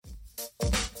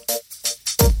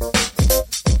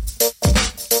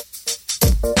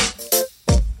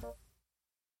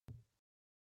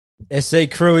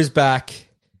SC Crew is back.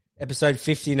 Episode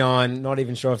 59. Not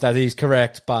even sure if that is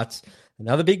correct, but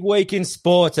another big week in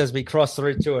sports as we cross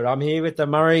through to it. I'm here with the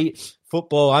Murray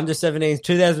Football Under-17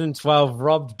 2012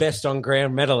 robbed best on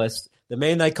ground medalist, the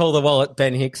man they call the wallet,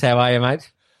 Ben Hicks. How are you, mate?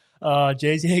 Oh,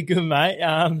 geez, yeah, good, mate.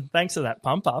 Thanks for that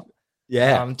pump up.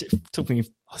 Yeah. Took me,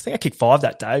 I think I kicked 5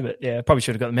 that day, but yeah, probably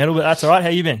should have got the medal, but that's all right. How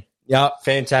you been? Yeah,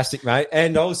 fantastic, mate.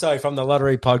 And also from the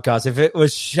Lottery Podcast, if it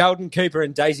was Sheldon Cooper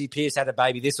and Daisy Pearce had a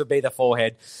baby, this would be the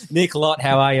forehead. Nick Lott,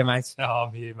 how are you, mate? Oh,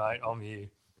 I'm here, mate. I'm here.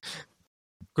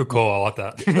 Good call. I like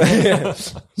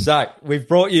that. So we've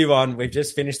brought you on. We've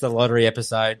just finished the Lottery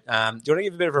episode. Do you want to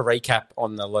give a bit of a recap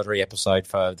on the Lottery episode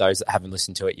for those that haven't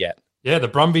listened to it yet? Yeah, the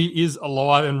Brumby is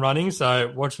alive and running,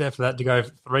 so watch out for that to go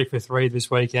 3 for 3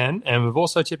 this weekend. And we've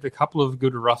also tipped a couple of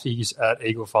good roughies at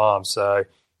Eagle Farm, so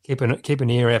keep an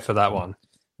ear out for that one.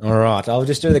 All right. I'll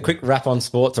just do the quick wrap on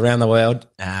sports around the world,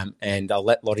 and I'll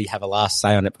let Lottie have a last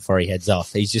say on it before he heads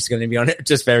off. He's just going to be on it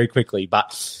just very quickly.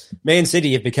 But Man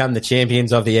City have become the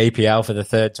champions of the EPL for the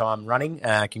third time running.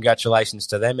 Congratulations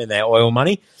to them and their oil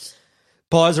money.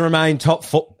 Pies remain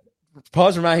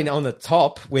on the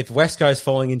top, with West Coast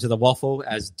falling into the waffle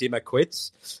as Dimmer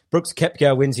quits. Brooks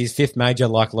Koepka wins his 5th major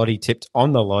like Lottie tipped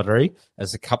on the lottery,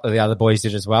 as a couple of the other boys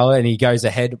did as well, and he goes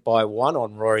ahead by 1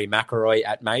 on Rory McIlroy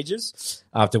at majors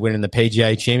after winning the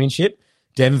PGA Championship.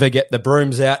 Denver get the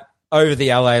brooms out over the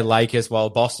LA Lakers, while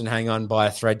Boston hang on by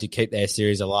a thread to keep their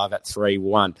series alive at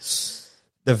 3-1.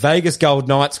 The Vegas Gold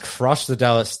Knights crush the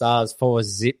Dallas Stars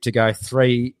 4-0 to go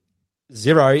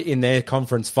 3-0 in their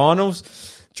conference finals.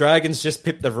 Dragons just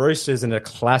pipped the Roosters in a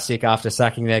classic after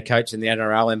sacking their coach in the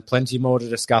NRL, and plenty more to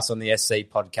discuss on the SC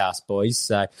podcast, boys.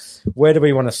 So where do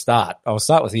we want to start? I'll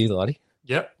start with you, Lottie.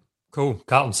 Yep. Cool.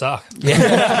 Carlton suck.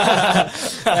 Yeah.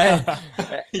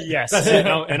 Yes. That's it.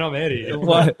 And I'm out of here.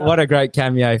 What a great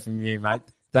cameo from you, mate.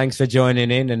 Thanks for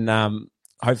joining in, and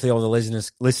hopefully all the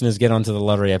listeners get onto the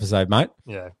lottery episode, mate.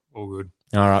 Yeah, all good.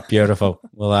 All right, beautiful.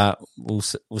 We'll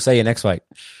see you next week.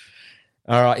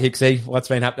 All right, Hicksy, what's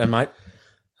been happening, mate?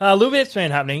 A little bit's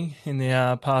been happening in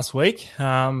the past week.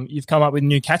 You've come up with a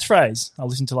new catchphrase. I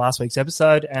listened to last week's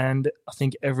episode, and I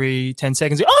think every 10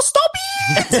 seconds, stop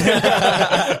it!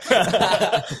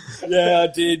 Yeah, I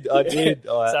did.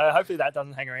 So hopefully that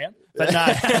doesn't hang around. But no.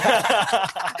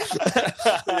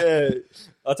 Yeah,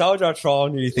 I told you I'd try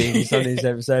new things on this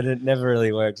episode, and it never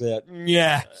really works out.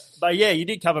 Yeah. But yeah, you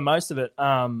did cover most of it.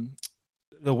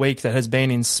 The week that has been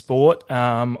in sport.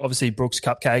 Obviously, Brooks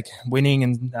Cupcake winning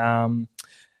and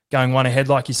going one ahead,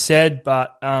 like you said,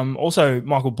 but also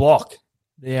Michael Block,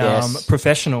 the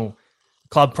professional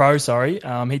club pro, he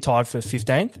tied for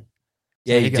 15th.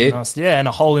 Yeah, so he did. and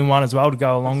a hole in one as well to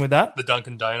go along with that. The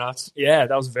Dunkin' Donuts. Yeah,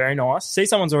 that was very nice. See,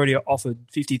 someone's already offered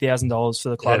 $50,000 for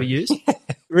the club he used.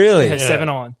 Really? Yeah.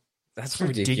 7-iron. That's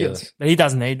ridiculous. But he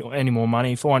doesn't need any more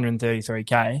money.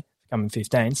 $433K coming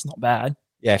 15th. It's not bad.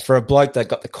 Yeah, for a bloke that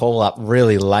got the call up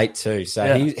really late too.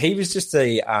 So he was just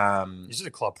he's just a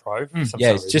club pro.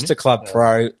 He's just a club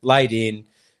pro, laid in,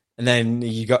 and then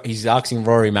he's asking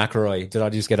Rory McIlroy, did I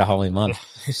just get a hole in one?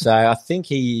 So I think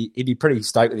he'd be pretty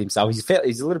stoked with himself. He's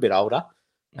a little bit older,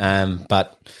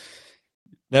 but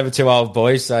never too old,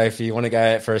 boys. So if you want to go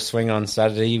out for a swing on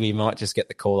Saturday, we might just get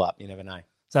the call up. You never know.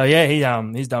 So yeah,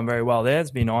 he's done very well there. It's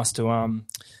been nice to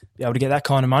be able to get that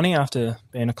kind of money after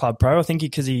being a club pro. I think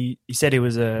because he said he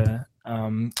was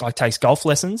takes golf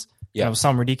lessons. Yeah, it was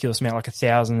some ridiculous amount, like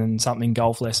 1,000 and something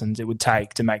golf lessons it would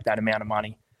take to make that amount of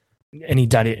money, and he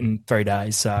did it in 3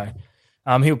 days. So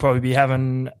he'll probably be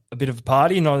having a bit of a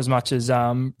party, not as much as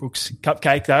Brooks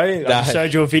Cupcake though. I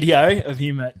showed you a video of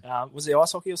him at was it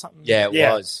ice hockey or something? Yeah, it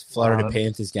was Florida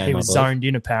Panthers game. He was zoned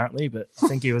in apparently, but I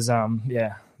think he was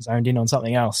zoned in on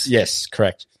something else. Yes,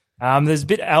 correct. There's a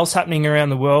bit else happening around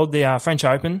the world. The French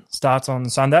Open starts on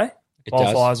Sunday.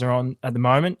 Qualifiers are on at the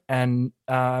moment. And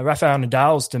Rafael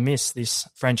Nadal's to miss this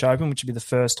French Open, which would be the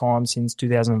first time since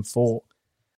 2004.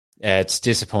 Yeah, it's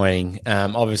disappointing.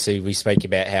 Obviously, we speak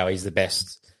about how he's the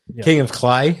best king of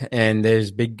clay, and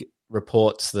there's big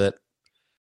reports that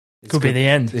could be the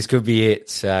end. This could be it.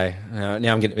 So now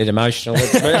I'm getting a bit emotional.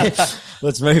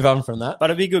 Let's move on from that.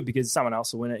 But it'd be good because someone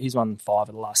else will win it. He's won 5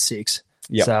 of the last 6.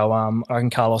 Yep. So I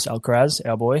reckon Carlos Alcaraz,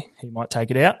 our boy, he might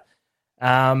take it out.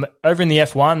 Over in the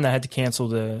F1, they had to cancel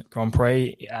the Grand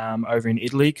Prix over in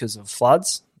Italy because of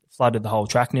floods. Flooded the whole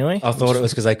track nearly. I thought it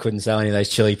was because they couldn't sell any of those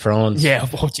chili prawns. Yeah,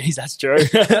 well, geez, that's true.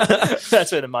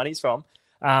 That's where the money's from.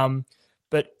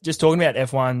 But just talking about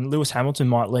F1, Lewis Hamilton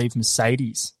might leave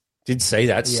Mercedes. Did see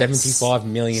that. Yes. $75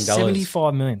 million.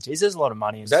 $75 million. Jeez, there's a lot of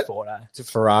money in sport, eh? It's a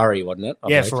Ferrari, wasn't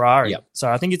it? Ferrari. Yep.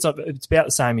 So I think it's about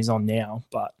the same he's on now,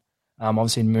 but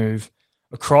obviously move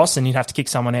across and he'd have to kick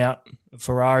someone out.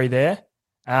 Ferrari there.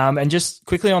 And just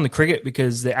quickly on the cricket,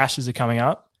 because the Ashes are coming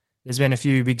up, there's been a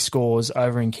few big scores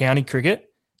over in county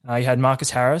cricket. You had Marcus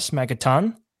Harris make a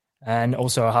ton and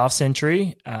also a half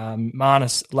century.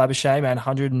 Marnus Labuschagne made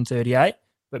 138.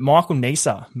 But Michael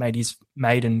Neser made his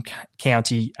maiden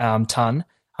county ton,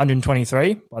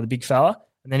 123 by the big fella.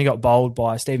 And then he got bowled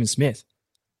by Stephen Smith.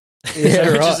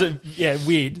 Yeah, Which right. is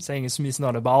weird, seeing as Smith's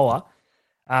not a bowler.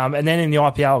 And then in the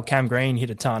IPL, Cam Green hit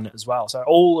a ton as well. So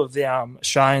all of the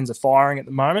Australians are firing at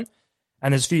the moment.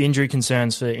 And there's a few injury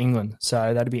concerns for England.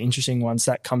 So that'll be interesting once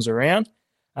that comes around.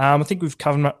 I think we've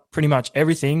covered pretty much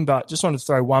everything, but just wanted to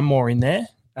throw one more in there.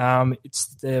 It's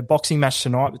the boxing match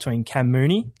tonight between Cam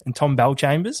Mooney and Tom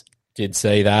Bellchambers. Did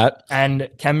see that. And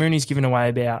Cam Mooney's given away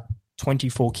about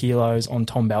 24 kilos on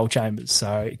Tom Bellchambers.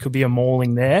 So it could be a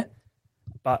mauling there.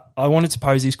 But I wanted to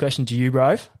pose this question to you,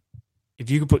 bro. If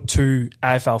you could put two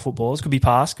AFL footballers, could be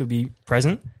past, could be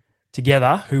present,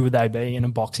 together, who would they be in a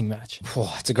boxing match?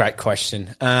 Oh, that's a great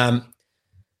question.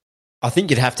 I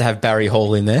think you'd have to have Barry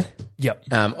Hall in there. Yep.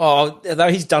 Although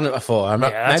he's done it before.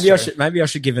 Maybe I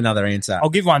should give another answer.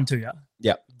 I'll give one to you.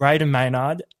 Yep. Braden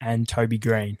Maynard and Toby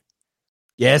Green.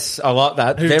 Yes, I like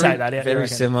that. Who'd take that out? Very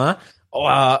similar.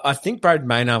 I think Braden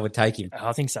Maynard would take him.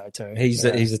 I think so too. He's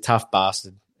a tough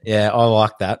bastard. Yeah, I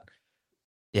like that.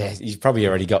 Yeah, he's probably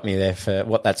already got me there for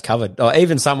what that's covered. Or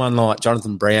even someone like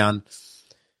Jonathan Brown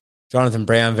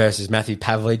versus Matthew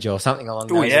Pavlich or something along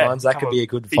those lines. That could be a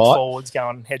good big fight. Forwards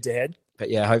going head to head. But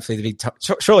yeah, hopefully the big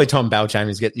surely Tom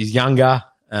Bellchambers he's younger.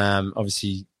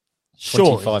 Obviously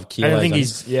 25 kilos. I think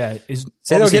he's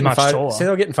So they're much taller.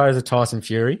 they're getting photos of Tyson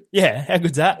Fury. Yeah, how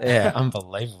good's that? Yeah,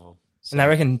 unbelievable. So, and I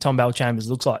reckon Tom Bellchambers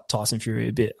looks like Tyson Fury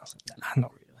a bit. I was like, nah,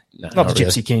 not really. not the really.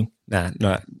 Gypsy King. No,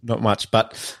 not much.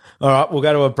 But all right, we'll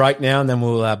go to a break now and then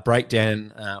we'll break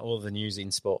down all of the news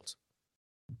in sports.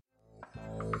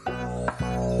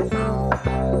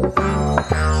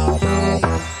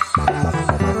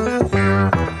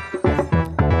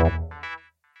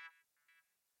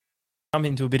 Jump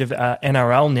into a bit of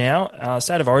NRL now.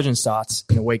 State of Origin starts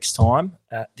in a week's time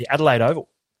at the Adelaide Oval.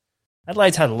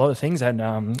 Adelaide's had a lot of things. They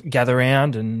had Gather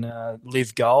Round and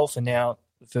Live Golf, and now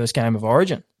the first game of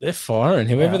Origin. They're firing.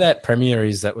 Whoever that premier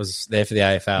is that was there for the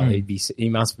AFL, he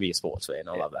must be a sports fan.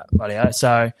 I love that. Bloody hell.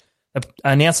 So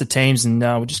I announced the teams, and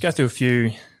we'll just go through a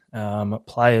few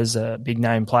players, big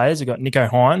name players. We've got Nico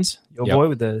Hines, your boy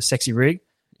with the sexy rig,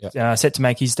 set to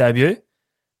make his debut.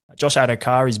 Josh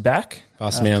Adokar is back.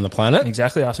 Fastest man on the planet.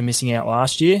 Exactly, after missing out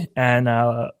last year. And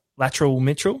Lateral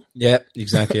Mitchell. Yeah,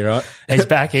 exactly right. He's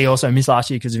back. He also missed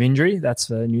last year because of injury. That's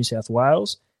for New South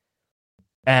Wales.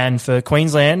 And for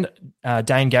Queensland,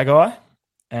 Dane Gagai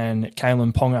and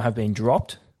Kalen Ponga have been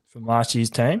dropped from last year's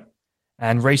team.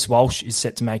 And Reece Walsh is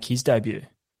set to make his debut.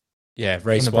 Yeah,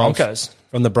 Reece from the Walsh. Broncos.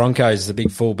 From the Broncos, the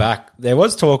big fullback. There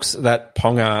was talks that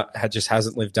Ponga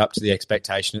hasn't lived up to the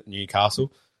expectation at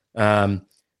Newcastle.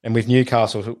 And with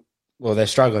Newcastle, well, they're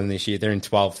struggling this year. They're in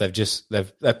 12th.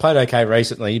 They've played okay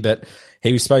recently, but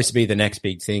he was supposed to be the next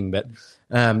big thing. But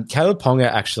Caleb Ponga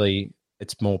actually,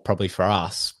 it's more probably for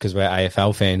us because we're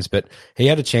AFL fans, but he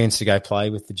had a chance to go play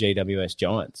with the GWS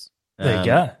Giants. There you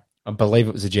go. I believe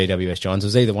it was the GWS Giants. It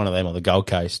was either one of them or the Gold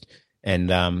Coast. And,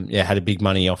 had a big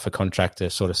money offer contract to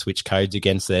sort of switch codes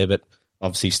against there, but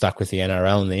obviously stuck with the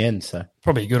NRL in the end. So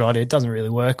probably a good idea. It doesn't really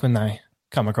work when they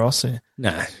come across there.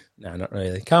 No, not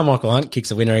really. Carmichael Hunt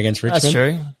kicks a winner against Richmond. That's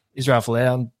true. Israel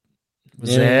Folau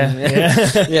was there.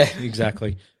 Yeah. Yeah,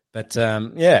 exactly. But,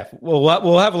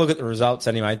 we'll have a look at the results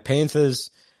anyway.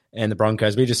 Panthers and the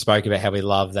Broncos, we just spoke about how we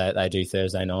love that they do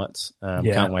Thursday nights.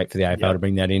 Can't wait for the AFL to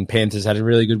bring that in. Panthers had a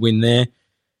really good win there.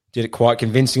 Did it quite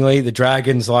convincingly. The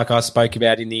Dragons, like I spoke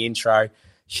about in the intro,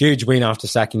 huge win after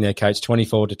sacking their coach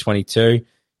 24-22.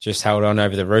 Just held on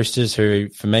over the Roosters, who,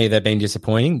 for me, they've been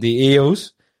disappointing. The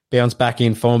Eels bounce back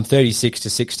in form,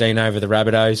 36-16 over the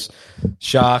Rabbitohs.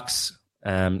 Sharks,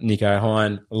 Nico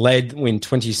Hine led, win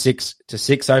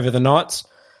 26-6 over the Knights.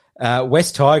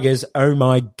 West Tigers, oh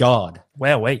my God.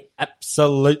 Wowee.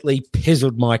 Absolutely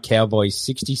pizzled my Cowboys,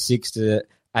 66-18,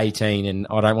 and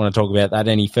I don't want to talk about that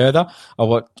any further.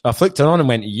 I flicked it on and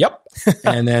went, yep,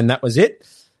 and then that was it.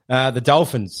 The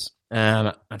Dolphins,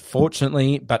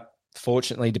 unfortunately, but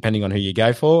fortunately, depending on who you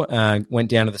go for, went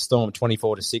down to the Storm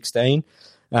 24-16.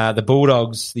 The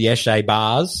Bulldogs, the Eshe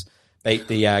Bars, beat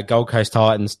the Gold Coast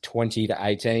Titans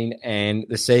 20-18, and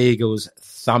the Sea Eagles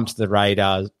thumped the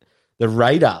Raiders. The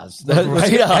Raiders.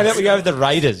 How about we go with the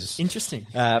Raiders? Interesting.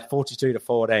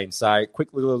 42-14. So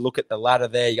quick little look at the ladder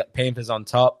there. You got Panthers on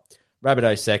top,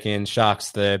 Rabbitohs second, Sharks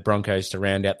third, Broncos to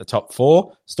round out the top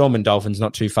four. Storm and Dolphins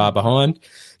not too far behind.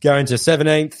 Going to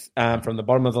 17th from the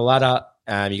bottom of the ladder,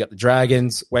 You got the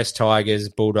Dragons, West Tigers,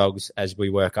 Bulldogs as we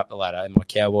work up the ladder, and my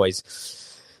Cowboys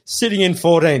sitting in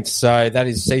 14th. So that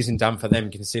is season done for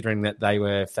them, considering that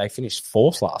they finished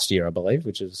 4th last year, I believe,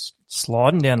 which is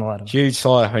sliding down the ladder. Huge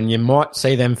slide, and you might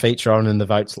see them feature on in the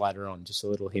votes later on. Just a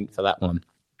little hint for that one.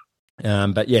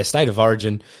 But yeah, State of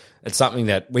Origin, it's something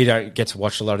that we don't get to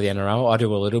watch a lot of the NRL. I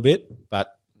do a little bit,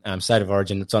 but State of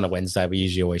Origin, it's on a Wednesday. We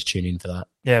usually always tune in for that.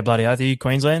 Yeah, bloody oath. Are you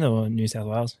Queensland or New South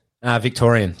Wales?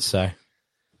 Victorian, so.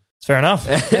 It's fair enough.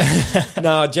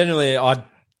 No, generally, I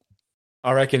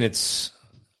reckon it's...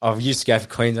 I used to go for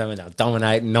Queensland and they'll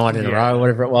dominate 9 in a row,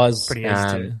 whatever it was. Pretty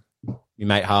easy too. Your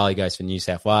mate Harley goes for New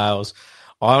South Wales.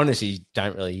 I honestly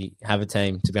don't really have a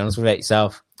team, to be honest. What about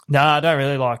yourself? No, I don't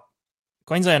really like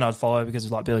Queensland. I'd follow because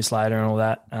of like Billy Slater and all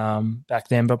that back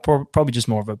then, but probably just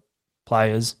more of a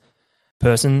players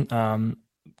person.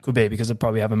 Could be because I'd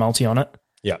probably have a multi on it.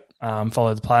 Yeah.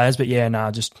 Follow the players, but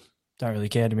just don't really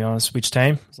care, to be honest, which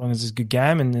team, as long as it's a good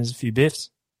game and there's a few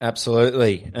biffs.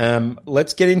 Absolutely.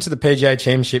 Let's get into the PGA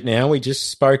Championship now. We just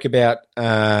spoke about,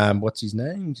 what's his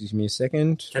name? Give me a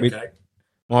second.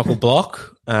 Michael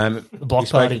Block. The Block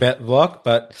spoke party. about the Block,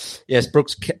 but yes,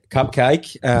 Brooks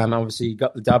Cupcake. Obviously,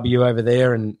 got the W over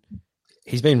there, and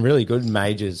he's been really good in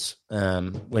majors,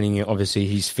 winning obviously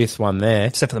his 5th one there.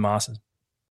 Except for the Masters.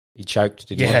 He choked,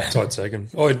 didn't he? Tied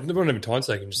second. Oh, it wasn't even tied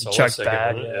second, just choked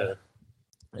second.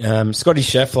 bad, Scotty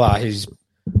Scheffler, who's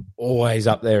always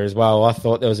up there as well. I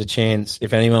thought there was a chance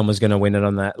if anyone was going to win it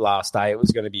on that last day, it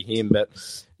was going to be him, but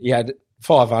he had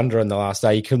 5 under on the last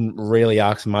day. You couldn't really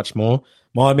ask for much more.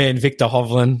 My man Victor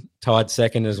Hovland tied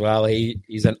second as well.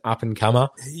 He's an up-and-comer.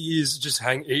 He is just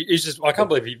he's just, I can't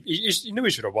believe he knew he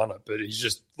should have won it, but he's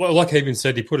just, like he even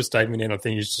said, he put a statement in. I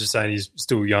think he's just saying he's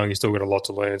still young, he's still got a lot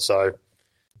to learn. So,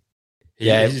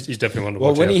 he's definitely one to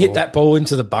watch out for. Well, when he hit that ball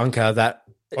into the bunker,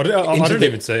 I didn't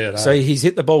even see it. So he's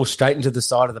hit the ball straight into the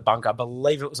side of the bunker. I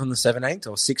believe it was on the 17th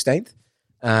or 16th,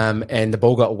 and the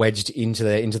ball got wedged into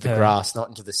the grass, not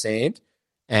into the sand,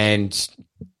 and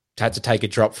had to take a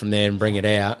drop from there and bring it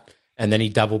out. And then he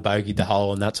double bogeyed the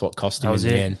hole, and that's what cost him in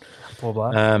the end. Poor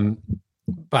bloke.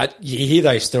 But you hear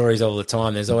those stories all the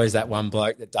time. There's always that one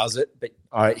bloke that does it.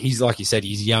 But he's, like you said,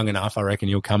 he's young enough. I reckon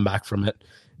he'll come back from it.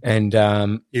 And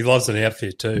he loves an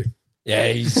outfit too.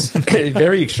 Yeah, he's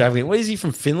very extravagant. Where is he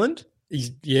from? Finland?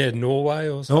 He's Norway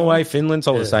or something. Norway, Finland, it's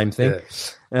all the same thing.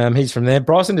 Yeah. He's from there.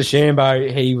 Bryson DeChambeau,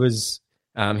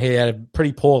 he had a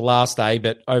pretty poor last day,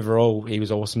 but overall he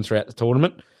was awesome throughout the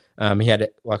tournament. He had,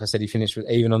 like I said, he finished with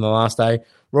even on the last day.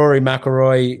 Rory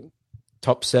McIlroy,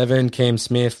 top 7. Cam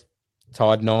Smith,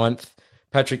 tied 9th.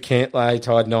 Patrick Cantlay,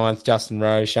 tied 9th. Justin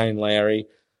Rowe, Shane Lowry.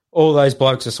 All those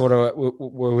blokes are sort of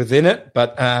were within it.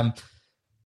 But,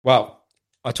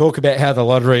 I talk about how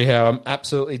I'm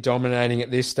absolutely dominating at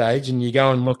this stage, and you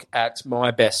go and look at my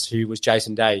best, who was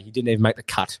Jason Day. He didn't even make the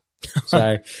cut.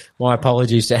 So my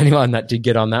apologies to anyone that did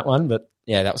get on that one, but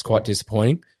yeah, that was quite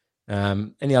disappointing.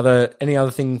 Any other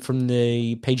thing from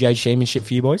the PGA Championship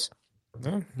for you boys?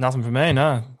 No, nothing for me.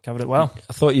 No, covered it well.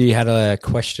 I thought you had a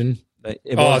question.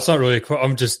 It's not really.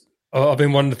 I've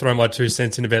been wanting to throw my 2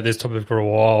 cents in about this topic for a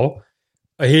while.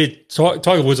 I hear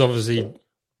Tiger Woods obviously,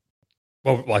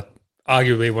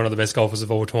 arguably one of the best golfers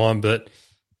of all time, but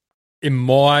in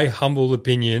my humble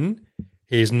opinion,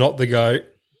 he is not the GOAT.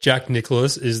 Jack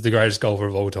Nicklaus is the greatest golfer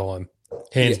of all time,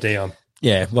 hands down.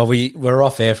 Yeah, well, we were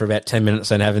off air for about 10 minutes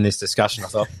and having this discussion. I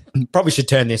thought probably should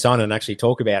turn this on and actually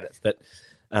talk about it. But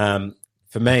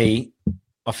for me,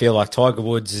 I feel like Tiger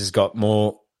Woods has got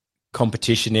more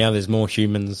competition now. There's more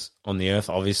humans on the earth,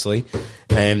 obviously,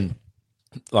 and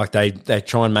like they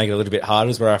try and make it a little bit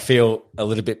harder. Where I feel a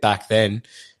little bit back then,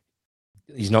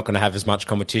 he's not going to have as much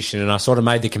competition. And I sort of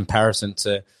made the comparison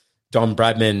to Don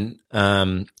Bradman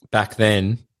back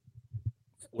then.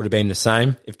 Would have been the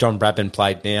same if Don Bradman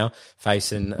played now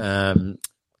facing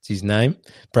what's his name,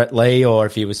 Brett Lee, or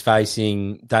if he was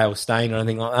facing Dale Steyn or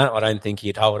anything like that. I don't think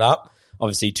he'd hold up.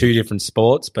 Obviously, 2 different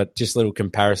sports, but just little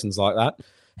comparisons like that.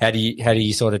 How do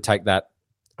you sort of take that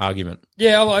argument?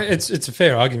 Yeah, it's a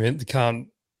fair argument. They can't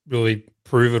really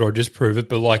prove it or disprove it,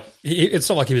 but it's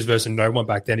not like he was versing no one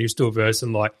back then. He was still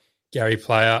versing like Gary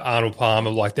Player, Arnold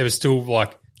Palmer. Like there was still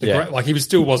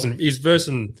he was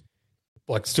versing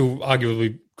like still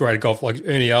arguably great at golf, like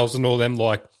Ernie Els and all them.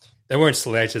 Like they weren't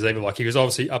slouches even. Like he was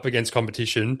obviously up against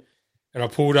competition. And I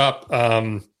pulled up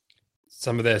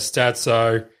some of their stats.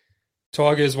 So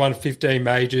Tigers won 15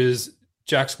 majors,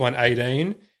 Jack's won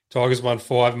 18. Tigers won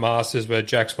 5 Masters, where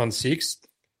Jack's won 6.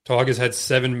 Tigers had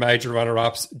 7 major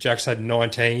runner-ups. Jack's had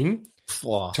 19.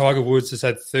 Tiger Woods has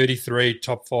had 33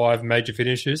 top 5 major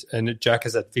finishes, and Jack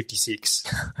has had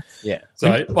 56. Yeah.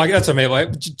 So, like, that's what I mean.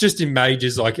 Like, just in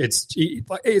majors, like, it's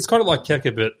kind of like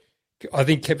Koepka, but I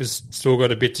think Koepka's still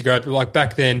got a bit to go. But, like,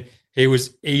 back then, he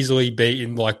was easily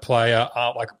beaten, like, player,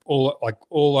 all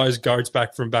those goats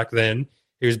back then.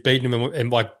 He was beating them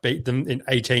and beat them in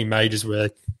 18 majors where,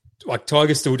 like,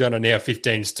 Tiger's still done it now.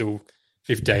 15 still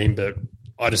 15, but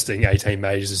I just think 18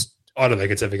 majors is, I don't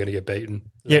think it's ever going to get beaten.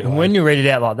 Yeah, when you read it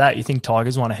out like that, you think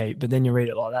Tiger's won a heap, but then you read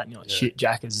it like that and you're like, shit,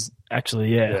 Jack is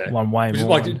actually, won way more.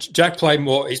 Like, Jack played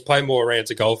more, he's played more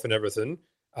rounds of golf and everything.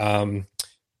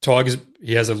 Tiger's,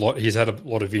 he's had a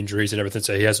lot of injuries and everything,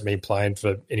 so he hasn't been playing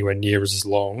for anywhere near as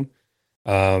long.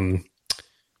 There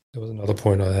was another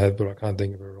point I had, but I can't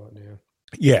think of it right now.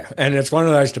 Yeah, and it's one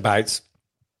of those debates,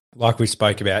 like we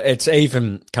spoke about. It's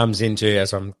even comes into,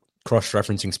 as I'm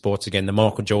cross-referencing sports again, the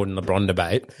Michael Jordan-LeBron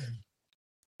debate.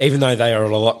 Even though they are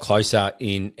a lot closer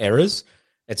in eras,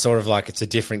 it's sort of like it's a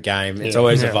different game. It's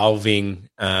always evolving.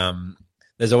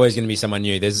 There's always going to be someone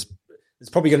new. There's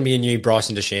probably going to be a new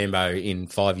Bryson DeChambeau in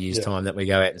 5 years' time that we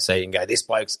go out and see and go, this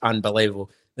bloke's unbelievable.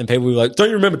 Then people will be like, don't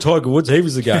you remember Tiger Woods? He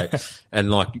was the GOAT.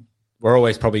 And, like, we're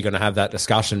always probably going to have that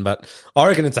discussion. But I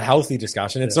reckon it's a healthy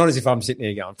discussion. It's not as if I'm sitting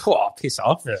there going, piss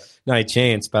off. Yeah. No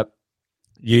chance. But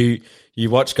you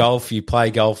watch golf, you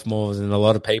play golf more than a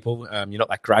lot of people. You're not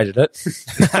that great at it.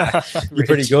 You're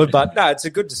pretty good. But, no, it's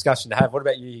a good discussion to have. What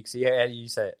about you, Hicks? How do you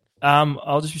say it?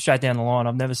 I'll just be straight down the line.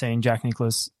 I've never seen Jack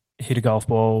Nicklaus hit a golf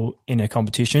ball in a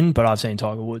competition, but I've seen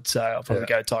Tiger Woods, so I'll probably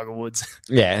go Tiger Woods.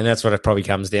 Yeah, and that's what it probably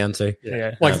comes down to.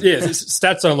 Yeah.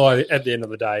 Stats don't lie at the end of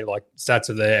the day. Like,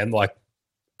 stats are there, and, like,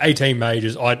 18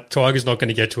 majors, Tiger's not going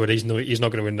to get to it. He's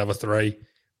not going to win another 3.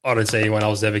 I don't see anyone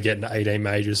else ever getting to 18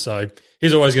 majors, so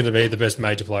he's always going to be the best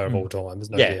major player of all time.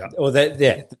 There's no doubt. Well,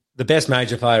 the best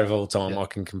major player of all time, I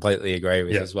can completely agree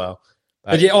with as well.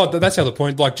 But that's the other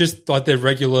point. Like, just like their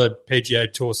regular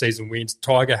PGA Tour season wins,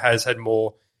 Tiger has had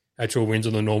more actual wins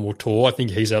on the normal tour. I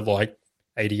think he's at like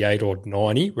 88 or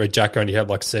 90, where Jack only had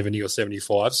like 70 or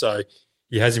 75. So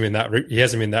he has him in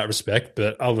that respect.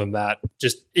 But other than that,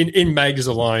 just in majors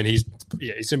alone, he's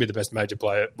going to be the best major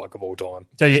player like of all time.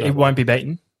 So it won't be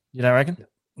beaten. You don't reckon?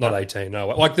 Not 18, no.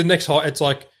 Like the next high, it's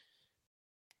like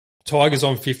Tiger's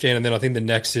on 15, and then I think the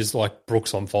next is like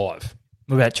Brooks on 5.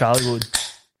 What about Charlie Wood?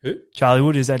 Who? Charlie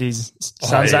Wood, is that his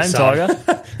son's name,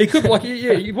 Tiger? He could, like,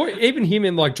 even him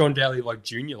and like John Daly, like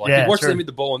Junior, like you watch them with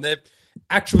the ball, and they're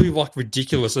actually like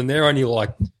ridiculous, and they're only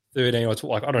like 13 or 12,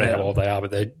 like I don't know how old they are,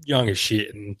 but they're young as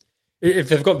shit, and if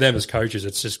they've got them as coaches,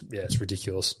 it's just it's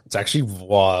ridiculous. It's actually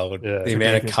wild the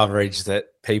amount of coverage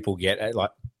that people get.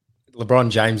 Like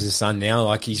LeBron James' son now,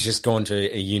 like he's just gone to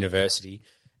a university,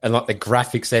 and like the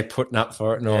graphics they're putting up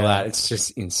for it and all that, it's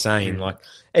just insane. Like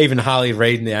even Harley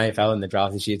Reid in the AFL in the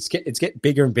draft this year, it's getting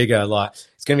bigger and bigger. Like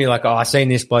it's going to be like, I seen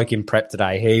this bloke in prep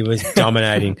today. He was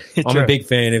dominating. I'm a big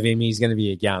fan of him. He's going to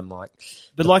be a gun.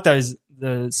 But like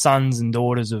the sons and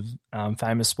daughters of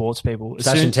famous sports people.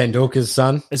 Sachin Tendulkar's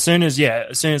son. As soon as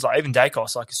like even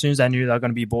Dacos, like as soon as they knew they were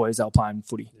going to be boys, they were playing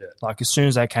footy. Yeah. Like as soon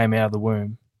as they came out of the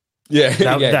womb, they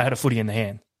had a footy in the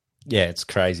hand. Yeah, it's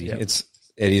crazy. Yeah.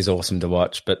 It is awesome to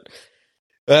watch, but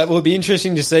it'll be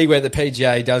interesting to see where the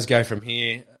PGA does go from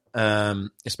here,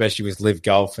 especially with Live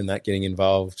Golf and that getting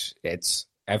involved.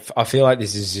 I feel like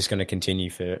this is just going to continue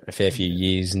for a fair few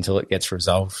years until it gets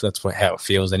resolved. That's how it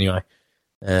feels anyway.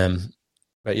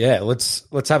 But yeah,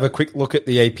 let's have a quick look at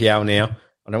the EPL now.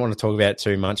 I don't want to talk about it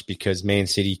too much because Man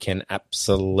City can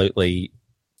absolutely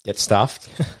get stuffed.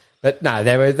 But no,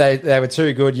 they were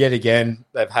too good yet again.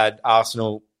 They've had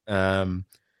Arsenal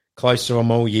close to them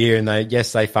all year, and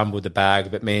they fumbled the bag,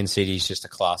 but Man City's just a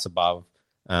class above.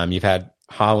 You've had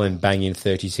Haaland banging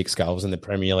 36 goals in the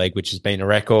Premier League, which has been a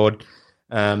record.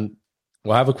 We'll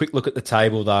have a quick look at the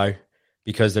table, though,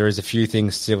 because there is a few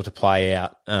things still to play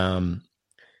out.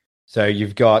 So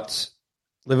you've got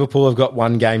Liverpool have got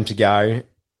 1 game to go.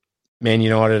 Man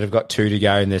United have got 2 to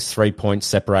go, and there's 3 points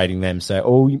separating them.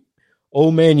 So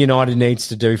all Man United needs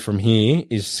to do from here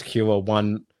is secure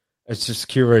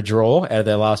a draw out of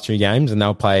their last 2 games, and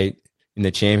they'll play in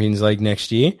the Champions League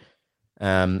next year.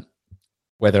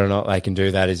 Whether or not they can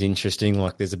do that is interesting.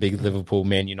 Like there's a big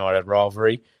Liverpool-Man United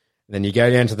rivalry. And then you go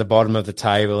down to the bottom of the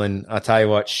table, and I tell you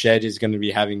what, Shed is going to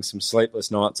be having some sleepless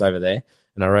nights over there.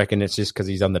 And I reckon it's just because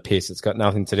he's on the piss. It's got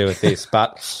nothing to do with this.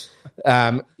 But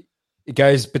it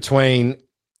goes between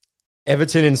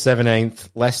Everton in 17th,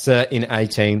 Leicester in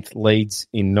 18th, Leeds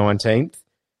in 19th.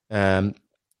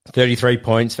 33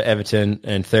 points for Everton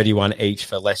and 31 each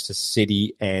for Leicester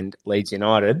City and Leeds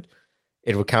United.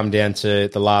 It will come down to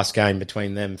the last game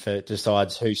between them for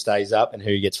decides who stays up and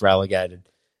who gets relegated.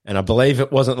 And I believe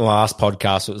it wasn't the last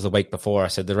podcast, it was the week before. I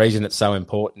said the reason it's so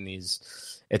important is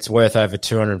it's worth over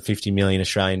 250 million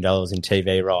Australian dollars in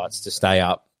TV rights to stay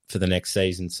up for the next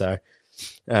season. So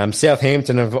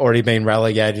Southampton have already been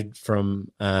relegated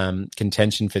from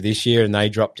contention for this year and they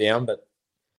dropped down. But,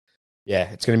 yeah,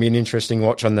 it's going to be an interesting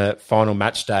watch on the final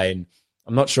match day. And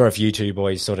I'm not sure if you two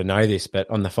boys sort of know this, but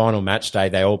on the final match day,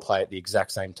 they all play at the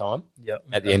exact same time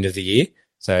at the end of the year.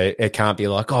 So it can't be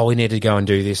like, oh, we need to go and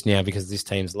do this now because this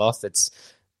team's lost. It's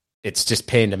just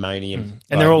pandemonium.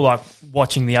 And they're all like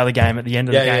watching the other game at the end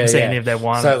of the game, seeing if they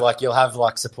won. So like you'll have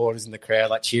like supporters in the crowd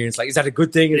like cheering. It's like, is that a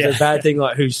good thing? Is it a bad thing?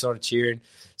 Like who's sort of cheering?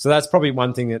 So that's probably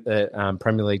one thing that the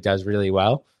Premier League does really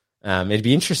well. It'd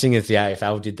be interesting if the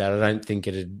AFL did that. I don't think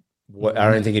it'd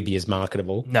be as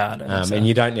marketable. No, I don't think so. And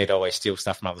you don't need to always steal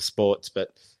stuff from other sports, but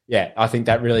yeah, I think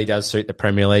that really does suit the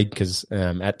Premier League because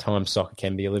at times soccer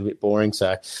can be a little bit boring.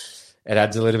 So it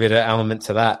adds a little bit of element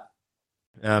to that.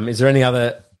 Is there any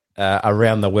other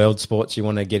around the world sports you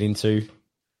want to get into?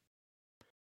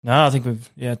 No, I think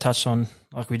we've touched on,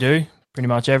 like we do, pretty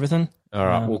much everything. All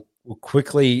right, we'll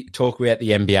quickly talk about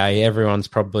the NBA. Everyone's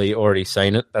probably already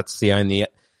seen it. That's the only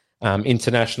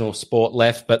international sport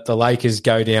left, but the Lakers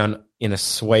go down in a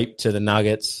sweep to the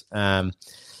Nuggets.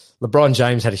 LeBron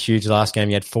James had a huge last game.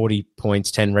 He had 40 points,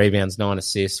 10 rebounds, 9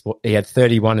 assists. He had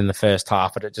 31 in the first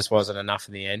half, but it just wasn't enough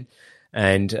in the end.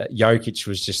 And Jokic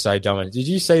was just so dominant. Did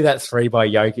you see that three by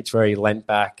Jokic where he leant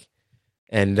back?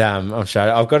 And I've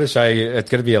got to show you. It's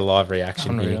going to be a live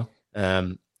reaction here.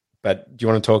 But do you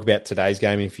want to talk about today's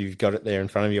game if you've got it there in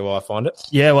front of you while I find it?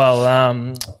 Yeah,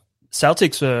 well,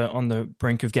 Celtics were on the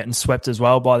brink of getting swept as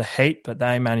well by the Heat, but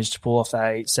they managed to pull off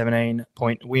a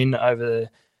 17-point win over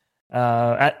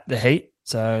at the Heat,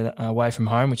 so away from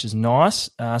home, which is nice.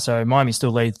 So Miami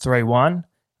still lead 3-1.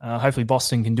 Hopefully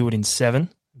Boston can do it in 7.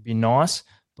 It'd be nice.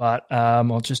 But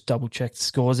I'll just double-check the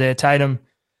scores there. Tatum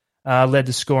led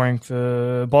the scoring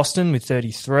for Boston with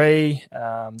 33.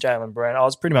 Jalen Brown, I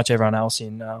was pretty much everyone else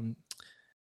in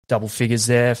double figures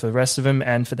there for the rest of them.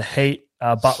 And for the Heat,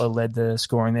 Butler led the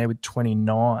scoring there with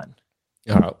 29.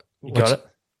 All right. You got it?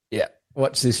 Yeah.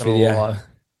 Watch this video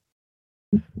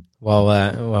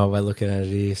while we're looking at it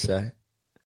here. So,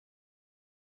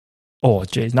 oh,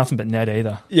 geez, nothing but net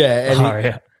either.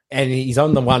 Yeah. And he's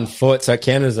on the 1 foot, so it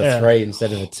counted as a 3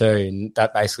 instead of a 2, and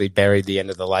that basically buried the end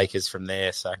of the Lakers from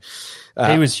there. So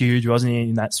he was huge, wasn't he,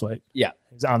 in that sweep? Yeah.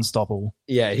 He was unstoppable.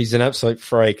 Yeah, he's an absolute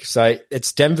freak. So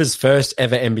it's Denver's first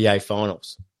ever NBA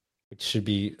Finals, which should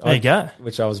be... There you go.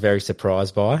 Which I was very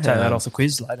surprised by. Take that off the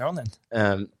quiz later on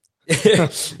then.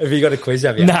 Have you got a quiz,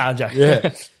 have you? Nah, I'm joking.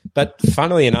 Yeah. But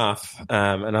funnily enough,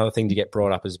 another thing to get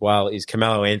brought up as well is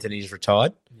Carmelo Anthony's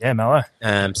retired. Yeah, Melo.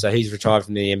 So he's retired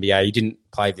from the NBA. He didn't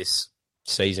play this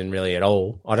season really at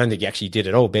all. I don't think he actually did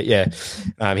at all, but yeah,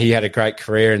 he had a great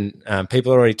career, and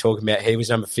people are already talking about he was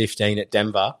number 15 at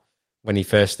Denver when he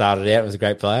first started out. He was a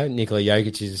great player. Nikola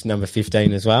Jokic is number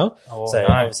 15 as well.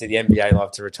 Obviously the NBA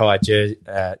love to retire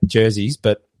jerseys,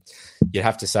 but you'd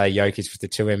have to say Jokic with the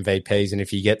 2 MVPs, and if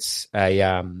he gets a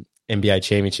NBA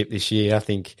championship this year, I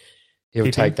think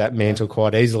he'll take that mantle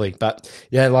quite easily. But,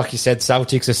 yeah, like you said,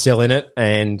 Celtics are still in it,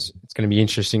 and it's going to be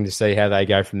interesting to see how they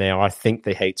go from there. I think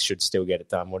the Heat should still get it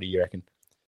done. What do you reckon?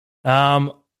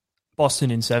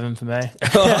 Boston in 7 for me.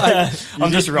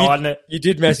 I'm just riding it. You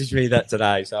did message me that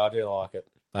today, so I do like it.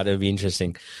 But it'll be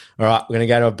interesting. All right, we're going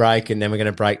to go to a break, and then we're going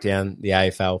to break down the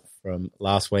AFL from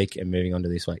last week and moving on to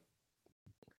this week.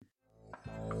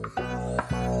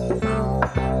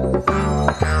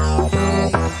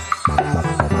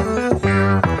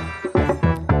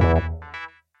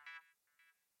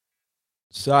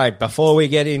 So before we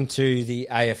get into the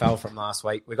AFL from last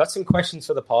week, we've got some questions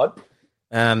for the pod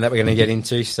that we're going to get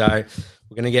into. So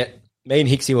we're going to get, me and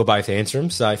Hicksy will both answer them.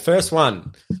 So first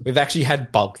one, we've actually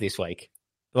had bulk this week.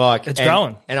 It's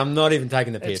going. And I'm not even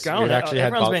taking the piss. It's going. We've actually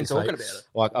had bulk been this talking week. about it.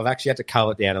 Like, I've actually had to cull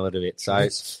it down a little bit. So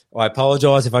I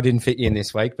apologise if I didn't fit you in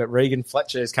this week, but Regan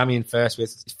Fletcher is coming in first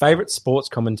with his favourite sports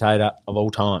commentator of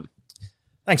all time.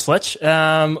 Thanks, Fletch.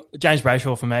 James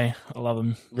Brayshaw for me. I love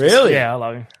him. Really? Yeah, I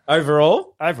love him.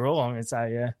 Overall, I'm going to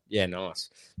say, yeah. Yeah, nice.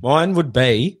 Mine would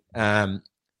be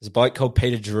there's a bloke called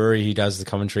Peter Drury who does the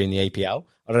commentary in the EPL.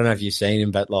 I don't know if you've seen him,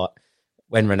 but like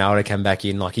when Ronaldo came back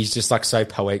in, like he's just like so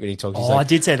poetic when he talks. I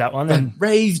did say that one. And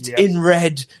raised in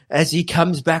red as he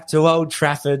comes back to Old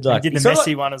Trafford. Like, he did the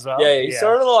Messi one as well. Yeah, he's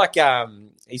sort of like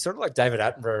David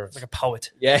Attenborough. Like a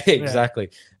poet. Yeah, exactly.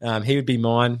 He would be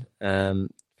mine.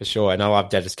 For sure. And I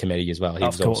love Dennis Cometti as well. He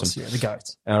was awesome. Yeah, the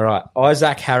GOAT. All right.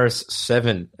 Isaac Harris,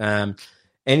 7.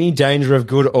 Any danger of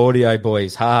good audio,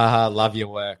 boys? Ha ha ha, love your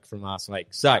work from last week.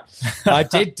 So I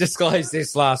did disclose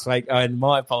this last week, and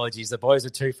my apologies. The boys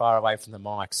are too far away from the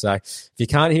mic. So if you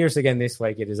can't hear us again this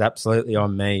week, it is absolutely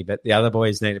on me. But the other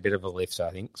boys need a bit of a lift,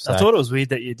 I think. So, I thought it was weird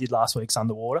that you did last week's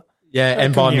underwater. Yeah,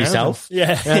 and by myself.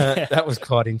 Yeah. That was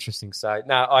quite interesting. So,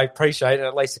 no, I appreciate it.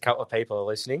 At least a couple of people are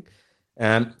listening.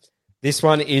 This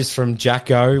one is from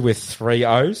Jacko with 3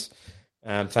 O's.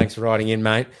 Thanks for writing in,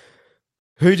 mate.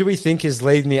 Who do we think is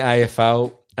leading the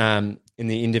AFL in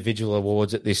the individual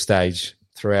awards at this stage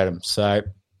throughout them? So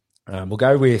we'll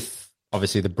go with,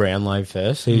 obviously, the Brownlow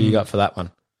first. Who you got for that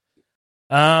one?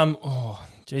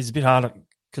 It's a bit hard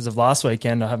because of last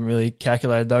weekend. I haven't really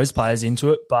calculated those players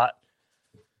into it, but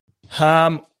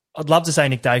I'd love to say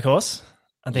Nick Dacos.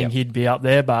 I think he'd be up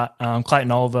there, but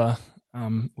Clayton Oliver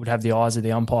would have the eyes of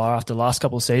the umpire after the last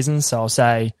couple of seasons. So I'll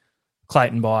say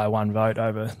Clayton by 1 vote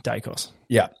over Dacos.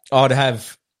 Yeah, I'd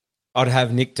have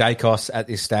Nick Dacos at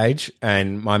this stage,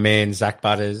 and my man Zach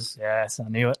Butters. Yes, I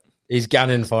knew it. He's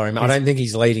gunning for him. I don't think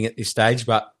he's leading at this stage,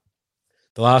 but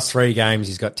the last 3 games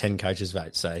he's got 10 coaches'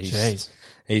 votes, so he's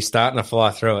starting to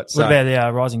fly through it. So, what about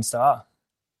the Rising Star?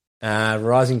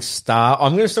 Rising Star.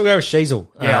 I'm going to still go with Sheasel.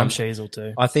 Yeah, I'm Sheasel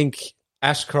too. I think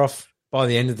Ashcroft by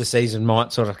the end of the season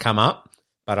might sort of come up,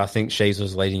 but I think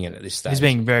Sheasel's leading it at this stage. He's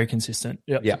being very consistent.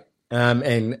 Yep. Yeah.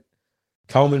 And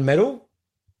Coleman medal.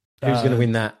 Who's going to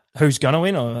win that? Who's going to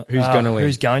win? Or who's going to win?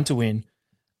 Who's going to win?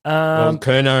 Well,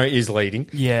 Kerno is leading.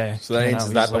 Yeah. So that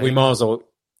answers that, but we might as well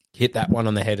hit that one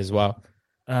on the head as well.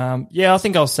 I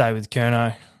think I'll stay with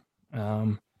Kerno.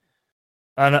 And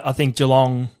I think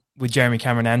Geelong with Jeremy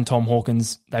Cameron and Tom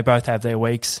Hawkins, they both have their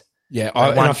weeks. Yeah,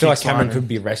 I feel like Cameron could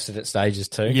be rested at stages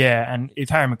too. Yeah, and if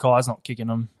Harry Mackay's not kicking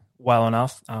them well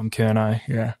enough, Kerno,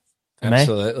 yeah.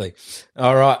 Absolutely.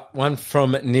 All right, one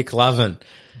from Nick Lovin.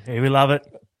 Yeah, we love it.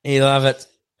 You love it.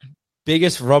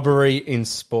 Biggest robbery in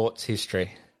sports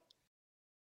history.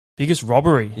 Biggest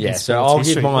robbery? Yeah, so I'll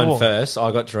give mine first.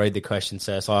 I got to read the question,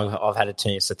 so I've had a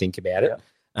chance to think about it.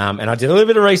 And I did a little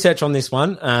bit of research on this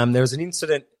one. There was an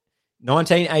incident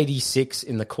 1986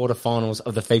 in the quarterfinals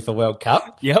of the FIFA World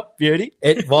Cup. Yep, beauty.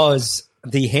 It was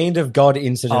the hand of God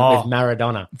incident with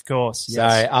Maradona. Of course,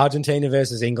 yes. So Argentina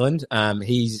versus England.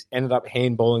 He's ended up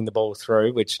handballing the ball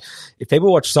through, which if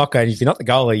people watch soccer and if you're not the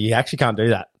goalie, you actually can't do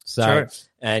that. So, True.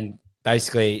 And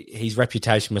basically his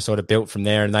reputation was sort of built from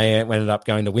there, and they ended up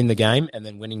going to win the game and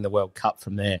then winning the World Cup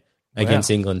from there against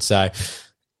England. So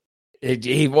you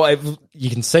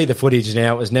can see the footage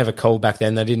now. It was never called back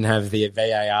then. They didn't have the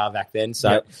VAR back then.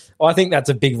 So I think that's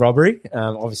a big robbery.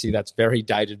 Obviously, that's very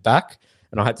dated back,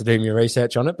 and I had to do my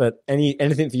research on it. But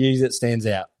anything for you that stands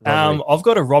out? I've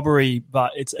got a robbery,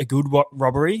 but it's a good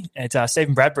robbery. It's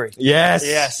Stephen Bradbury.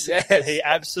 Yes. He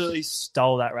absolutely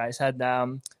stole that race. Had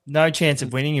no chance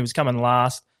of winning. He was coming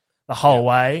last the whole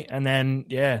way. And then,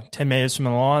 10 metres from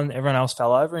the line, everyone else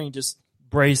fell over and he just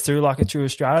breezed through like a true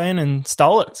Australian and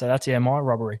stole it. So that's, my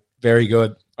robbery. Very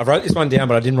good. I wrote this one down,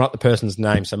 but I didn't write the person's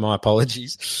name, so my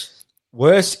apologies.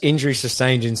 Worst injury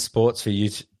sustained in sports for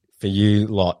you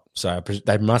lot. So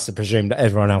they must have presumed that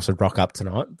everyone else would rock up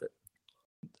tonight.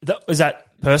 Is that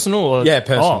personal? Or? Yeah,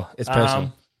 personal. It's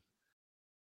personal.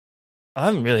 I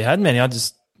haven't really had many.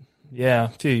 A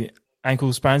few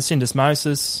ankle sprains,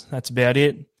 syndesmosis. That's about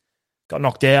it. Got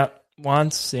knocked out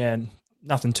once. Yeah,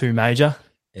 nothing too major.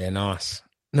 Yeah, nice.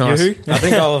 I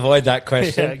think I'll avoid that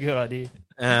question. Yeah, good idea.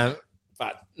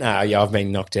 But no, I've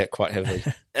been knocked out quite heavily.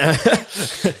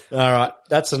 All right,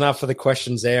 that's enough for the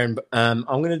questions there. And I'm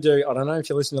going to do, I don't know if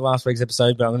you listened to last week's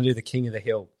episode, but I'm going to do the King of the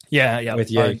Hill. Yeah.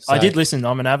 With you. I did listen.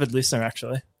 I'm an avid listener,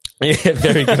 actually. Yeah,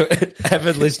 very good.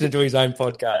 Avid listener to his own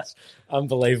podcast.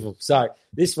 Unbelievable. So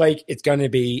this week it's going to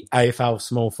be AFL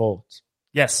small forwards.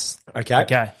 Yes.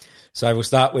 Okay. So we'll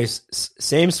start with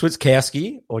Sam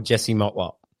Switkowski or Jesse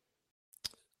Motlop.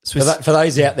 For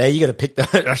those out there, you got to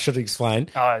pick I should explain.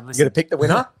 You got to pick the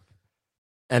winner,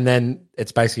 and then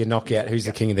it's basically a knockout. Who's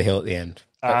the king of the hill at the end?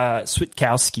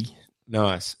 Switkowski.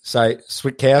 Nice. So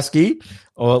Switkowski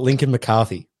or Lincoln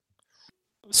McCarthy?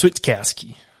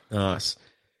 Switkowski. Nice.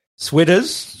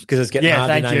 Switters, because it's getting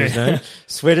hard to name his name.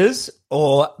 Switters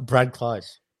or Brad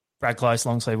Close? Brad Close,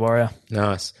 long sleeve warrior.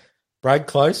 Nice. Brad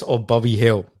Close or Bobby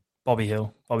Hill? Bobby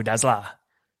Hill. Bobby Dazzler.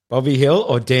 Bobby Hill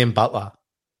or Dan Butler?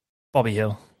 Bobby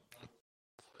Hill.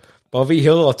 Bobby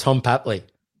Hill or Tom Papley?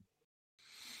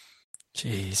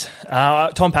 Jeez.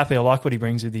 Tom Papley, I like what he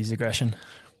brings with his aggression.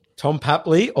 Tom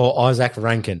Papley or Isaac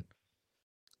Rankin?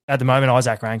 At the moment,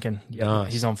 Isaac Rankin. Yeah,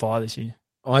 nice. He's on fire this year.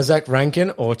 Isaac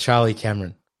Rankin or Charlie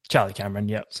Cameron? Charlie Cameron,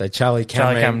 yep. So Charlie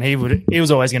Cameron. He was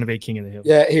always going to be king of the hill.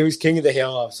 Yeah, he was king of the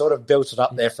hill. I've sort of built it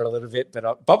up there for a little bit,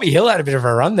 but Bobby Hill had a bit of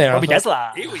a run there. Bobby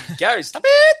Dazzler. Here we go. Stop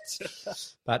it.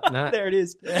 But no. There it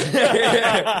is.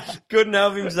 Couldn't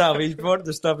help himself. He's brought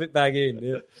the stop it back in.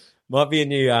 Yeah. Might be a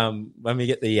new, when we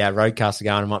get the roadcaster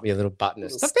going, it might be a little button.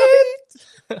 Stop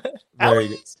it. Very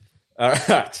good. All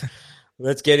right.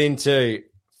 Let's get into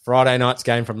Friday night's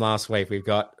game from last week. We've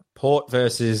got Port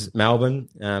versus Melbourne.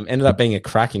 Ended up being a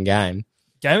cracking game.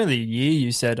 Game of the year,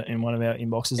 you said in one of our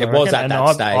inboxes. It was at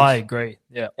that stage. I agree.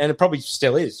 Yeah. And it probably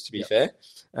still is, to be fair.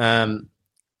 And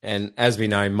as we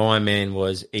know, my man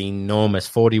was enormous.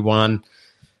 41,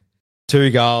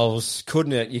 2 goals.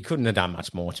 You couldn't have done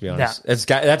much more, to be honest. Nah.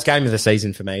 That's game of the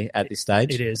season for me at this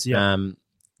stage. It is, yeah.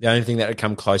 The only thing that would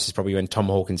come close is probably when Tom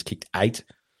Hawkins kicked 8.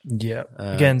 Yeah.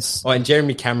 And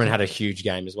Jeremy Cameron had a huge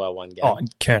game as well, one game. Oh, and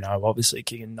Kerno obviously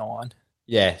kicking 9.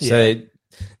 Yeah, so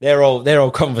they're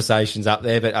all conversations up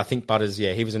there, but I think Butters,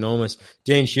 he was enormous.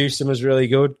 Dean Houston was really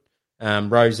good.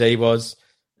 Rosie was.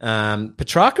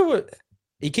 Petrarca,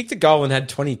 he kicked a goal and had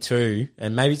 22,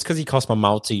 and maybe it's because he cost my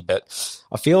multi, but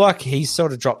I feel like he's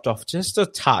sort of dropped off just a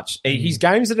touch. His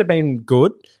games that have been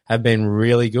good have been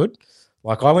really good.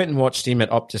 Like I went and watched him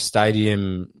at Optus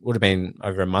Stadium, would have been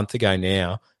over a month ago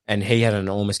now, and he had an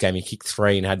enormous game. He kicked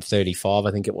 3 and had 35,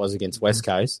 I think it was, against West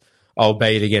Coast,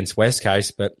 albeit against West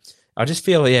Coast. But I just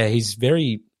feel, he's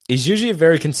usually a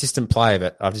very consistent player,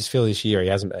 but I just feel this year he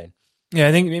hasn't been. Yeah,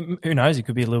 I think, who knows, he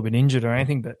could be a little bit injured or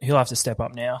anything, but he'll have to step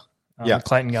up now.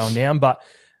 Clayton going down. But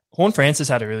Horn Francis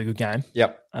had a really good game.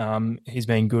 Yep. He's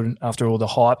been good after all the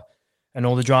hype and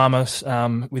all the dramas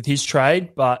with his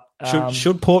trade. But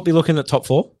should Port be looking at top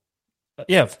 4?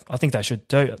 Yeah, I think they should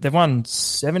too. They've won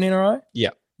 7 in a row. Yeah.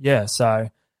 Yeah, so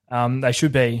they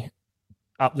should be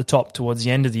up the top towards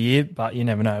the end of the year, but you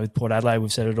never know. With Port Adelaide,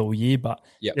 we've said it all year, but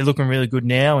they're looking really good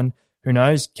now, and who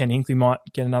knows, Ken Hinkley might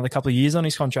get another couple of years on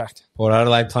his contract. Port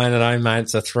Adelaide playing at home, mate.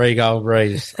 It's a 3-goal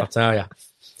breeze, I'll tell you.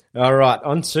 All right,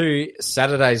 on to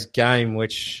Saturday's game,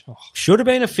 which should have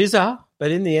been a fizzer, but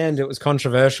in the end it was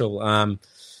controversial.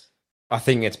 I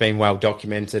think it's been well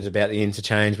documented about the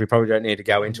interchange. We probably don't need to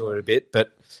go into it a bit,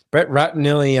 but Brett Ratt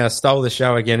nearly stole the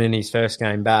show again in his first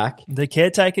game back. The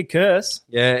caretaker curse.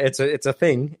 Yeah, it's a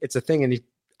thing. It's a thing, and he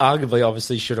arguably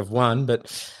obviously should have won.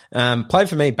 But played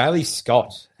for me, Bailey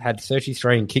Scott had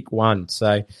 33 and kick 1.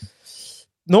 So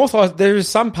North, there's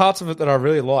some parts of it that I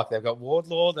really like. They've got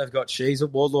Wardlaw, they've got Sheasel.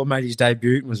 Wardlaw made his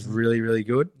debut and was really, really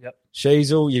good. Yep.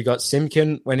 Sheasel, you've got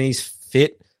Simpkin when he's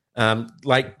fit.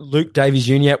 Like Luke Davies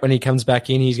Jr., when he comes back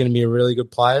in, he's going to be a really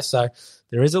good player. So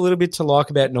there is a little bit to like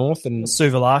about North. And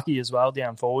Suvalaki as well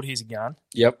down forward. He's a gun.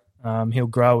 Yep. He'll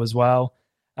grow as well.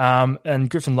 And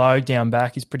Griffin Lowe down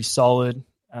back is pretty solid.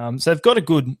 So they've got a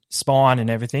good spine and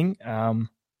everything. And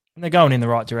they're going in the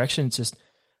right direction. It's just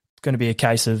going to be a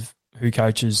case of who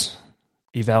coaches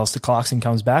if Alistair Clarkson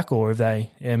comes back or if they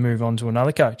move on to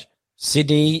another coach.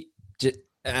 Sydney,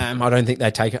 I don't think they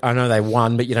take it. I know they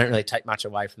won, but you don't really take much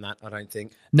away from that, I don't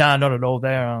think. No, not at all.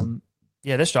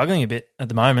 They're struggling a bit at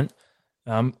the moment.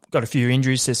 Got a few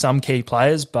injuries to some key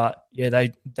players, but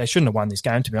they shouldn't have won this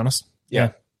game, to be honest.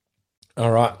 Yeah.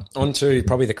 All right. On to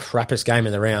probably the crappiest game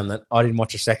of the round that I didn't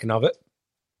watch a second of it.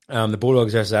 The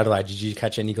Bulldogs versus Adelaide. Did you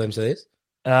catch any glimpse of this?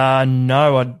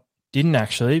 No, I didn't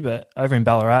actually, but over in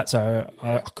Ballarat, so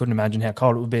I couldn't imagine how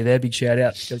cold it would be there. Big shout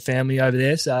out to the family over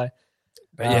there. So,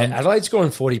 but Adelaide scoring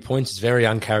 40 points is very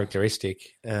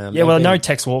uncharacteristic. No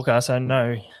Tex Walker, so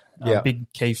no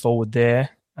big key forward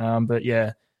there. But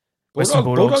Western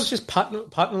Bulldogs just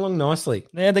putting along nicely.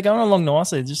 Yeah, they're going along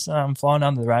nicely. Just flying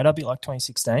under the radar, a bit like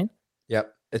 2016.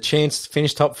 Yep. A chance to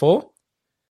finish top 4?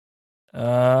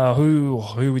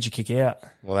 Who would you kick out?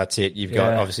 Well, that's it. You've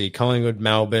got obviously Collingwood,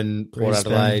 Melbourne, Port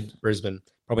Adelaide, Brisbane.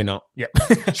 Probably not. Yep.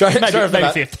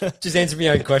 maybe fifth. Just answer my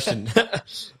own question.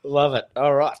 Love it.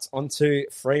 All right. On to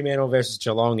Fremantle versus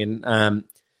Geelong. And,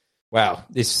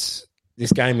 this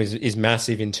game is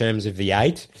massive in terms of the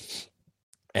 8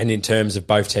 and in terms of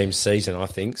both teams' season, I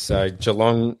think. So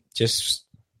Geelong just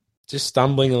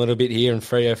stumbling a little bit here and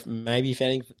Freo maybe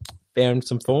found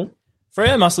some form.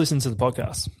 Freo must listen to the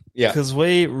podcast. Yeah. Because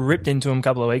we ripped into them a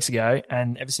couple of weeks ago,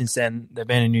 and ever since then, they've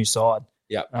been a new side.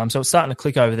 Yeah. So it's starting to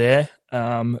click over there.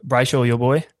 Brayshaw, your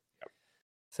boy,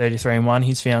 33 and 1.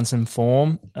 He's found some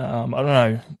form. I don't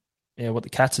know what the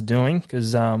Cats are doing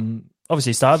because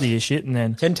obviously he started the year shit and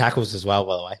then 10 tackles as well,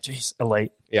 by the way. Jeez,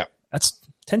 elite. Yeah. That's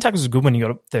 10 tackles is good when you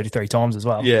got it 33 times as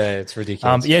well. Yeah, it's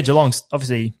ridiculous. Geelong's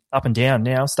obviously up and down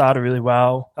now. Started really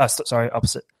well.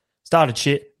 Opposite. Started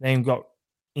shit, then got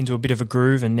into a bit of a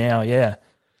groove, and now,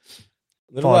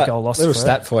 5-goal loss. Little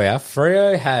stat for you.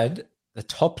 Freo had the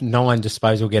top 9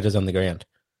 disposal getters on the ground.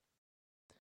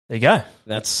 There you go.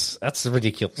 That's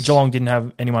ridiculous. Geelong didn't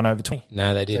have anyone over 20.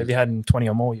 No, they So didn't. if you had 20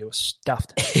 or more, you were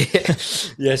stuffed.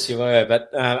 Yes, you were. But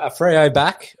are Freo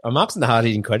back? I'm asking the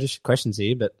hard-hitting questions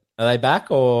here, but are they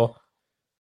back or?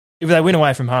 If they win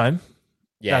away from home,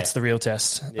 Yeah. that's the real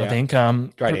test, Yeah. I think.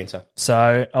 Great answer.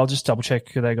 So I'll just double-check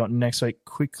who they got next week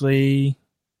quickly.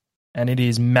 And it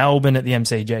is Melbourne at the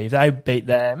MCG. If they beat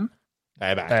them,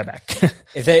 They're back. they're back.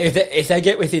 If they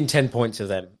get within 10 points of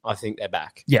them, I think they're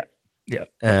back. Yeah.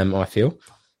 I feel.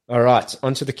 All right,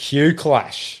 on to the Q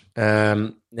clash.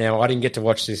 Now, I didn't get to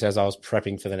watch this as I was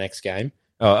prepping for the next game.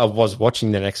 I was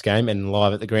watching the next game and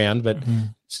live at the ground, but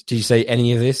did you see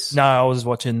any of this? No, I was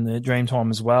watching the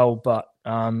Dreamtime as well, but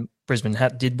Brisbane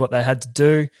did what they had to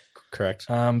do. Correct.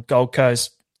 Gold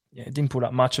Coast didn't put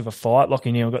up much of a fight.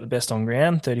 Lockie Neal got the best on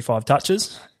ground, 35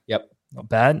 touches. Yep. Not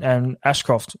bad. And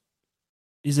Ashcroft,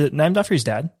 is it named after his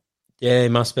dad? Yeah,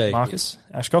 it must be. Marcus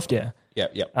Ashcroft, yeah.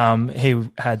 Yep. He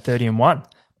had 30 and 1.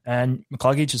 And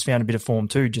McCluggage just found a bit of form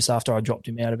too just after I dropped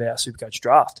him out of our Supercoach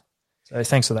draft. So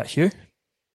thanks for that, Hugh.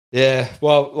 Yeah,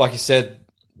 well, like you said,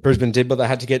 Brisbane did what they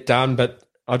had to get done, but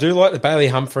I do like the Bailey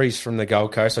Humphries from the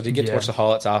Gold Coast. I did get to watch the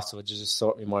highlights afterwards. I just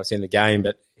thought we might have seen the game,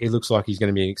 but he looks like he's going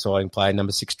to be an exciting player,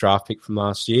 number 6 draft pick from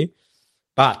last year.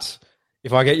 But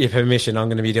if I get your permission, I'm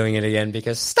going to be doing it again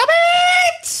because stop it!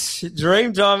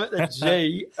 Dreamtime at the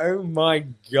G. Oh, my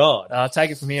God.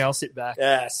 Take it from here. I'll sit back.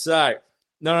 Yeah, so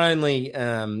not only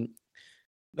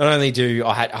do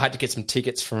I had to get some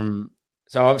tickets from –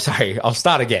 so I'm sorry, I'll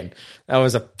start again. That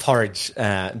was a porridge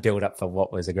build-up for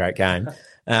what was a great game.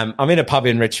 I'm in a pub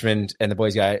in Richmond and the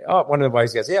boys go, one of the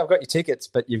boys goes, yeah, I've got your tickets,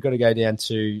 but you've got to go down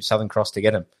to Southern Cross to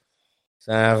get them.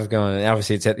 So I've gone,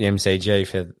 obviously it's at the MCG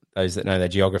for those that know their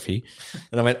geography.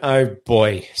 And I went, oh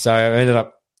boy. So I ended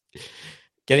up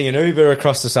getting an Uber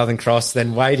across to Southern Cross,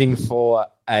 then waiting for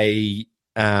a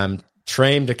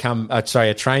train to come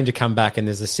back, and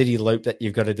there's a city loop that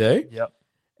you've got to do. Yep.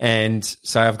 And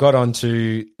so I've got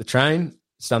onto the train,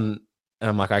 and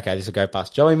I'm like, okay, this will go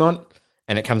past Jollymont,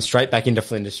 and it comes straight back into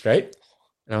Flinders Street.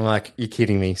 And I'm like, you're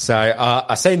kidding me. So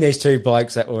I seen these 2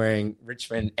 blokes that were wearing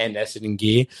Richmond and Essendon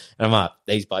gear, and I'm like,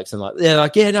 these blokes,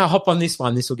 hop on this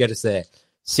one. This will get us there.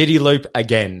 City loop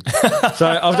again. So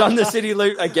I've done the city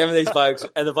loop again with these blokes,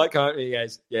 and the bloke came up to me and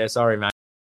goes, yeah, sorry, mate.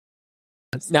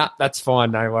 Nah, that's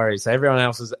fine, no worries. So everyone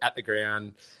else is at the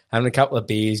ground, having a couple of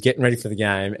beers, getting ready for the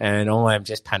game, and I am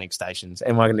just panic stations.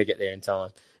 Am I going to get there in time?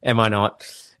 Am I not?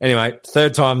 Anyway,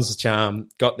 3rd time's the charm.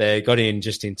 Got there, got in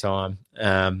just in time.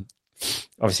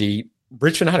 Obviously,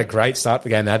 Richmond had a great start to the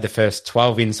game. They had the first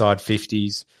 12 inside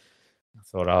 50s. I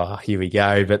thought, here we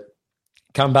go. But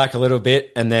come back a little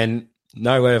bit, and then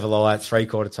no word of a lie,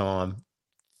 3/4 time.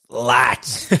 Flat.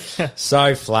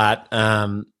 So flat.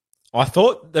 I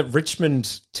thought that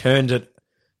Richmond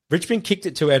kicked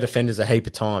it to our defenders a heap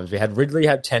of times. We had Ridley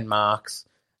had 10 marks.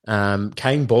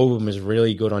 Kane Baldwin was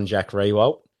really good on Jack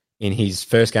Rewalt in his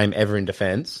first game ever in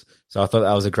defence. So I thought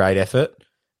that was a great effort.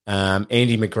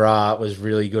 Andy McGrath was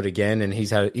really good again, and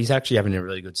he's actually having a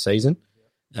really good season.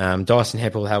 Dyson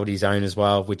Heppel held his own as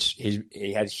well, which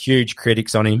he had huge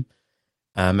critics on him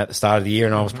at the start of the year,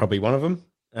 and I was probably one of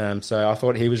them. So I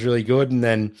thought he was really good. And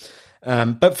then,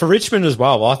 but for Richmond as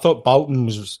well, I thought Bolton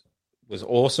was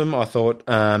awesome. I thought,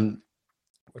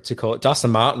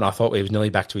 Dustin Martin, I thought he was nearly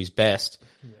back to his best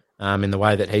in the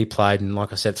way that he played. And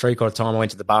like I said, 3/4 time I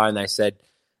went to the bar and they said,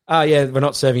 oh, yeah, we're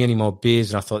not serving any more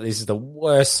beers. And I thought, this is the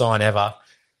worst sign ever.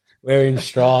 We're in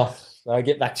strife. So I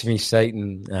get back to my seat,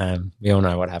 and we all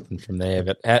know what happened from there.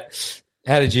 But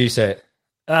how did you see it?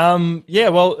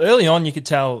 Well, early on you could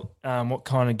tell what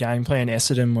kind of game plan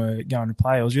Essendon were going to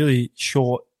play. It was really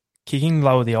short kicking,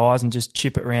 lower the eyes and just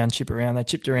chip it around. They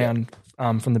chipped around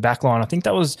from the back line. I think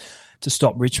that was to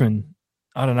stop Richmond.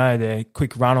 I don't know, their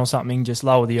quick run or something, just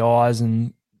lower the eyes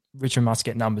and Richmond must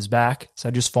get numbers back. So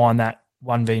just find that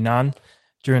 1v none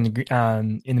during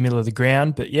the in the middle of the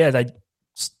ground. But, yeah, they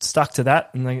stuck to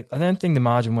that. And I don't think the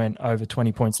margin went over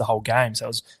 20 points the whole game. So it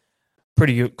was a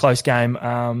pretty good, close game.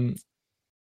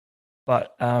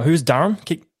 But who's Durham?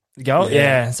 Kicked the goal?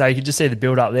 Yeah. So you could just see the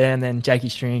build up there, and then Jakey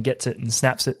Stringer gets it and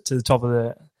snaps it to the top of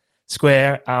the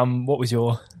square. What was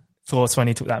your thoughts when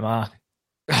he took that mark?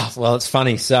 Well, it's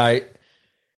funny. So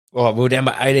we were down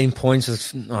by 18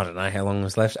 points. I don't know how long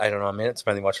was left, 8 or 9 minutes.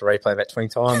 I've only watched a replay about 20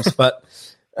 times. But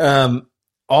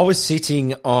I was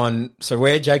sitting on, so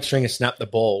where Jake Stringer snapped the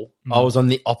ball, I was on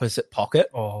the opposite pocket.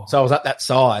 Oh. So I was at that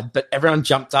side, but everyone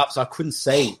jumped up, so I couldn't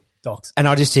see. Dogs. And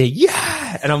I just hear,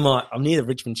 yeah. And I'm like, I'm near the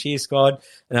Richmond cheer squad.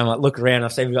 And I'm like, look around, I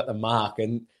see we got the mark.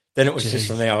 And then it was just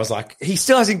from there. I was like, he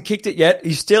still hasn't kicked it yet.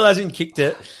 He still hasn't kicked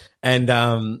it. And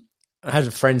I had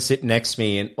a friend sit next to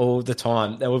me, and all the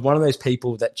time they were one of those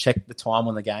people that checked the time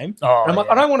on the game. Oh, and I'm like,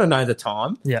 I don't want to know the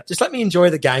time. Yeah. Just let me enjoy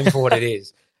the game for what it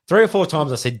is. 3 or 4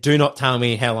 times I said, do not tell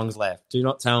me how long's left. Do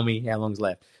not tell me how long's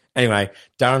left. Anyway,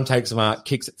 Durham takes the mark,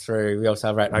 kicks it through. We all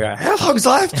celebrate. And I go, how long's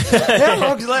left? How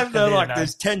long's left? They're like,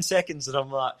 there's 10 seconds. And I'm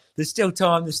like, there's still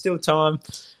time. There's still time.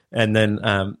 And then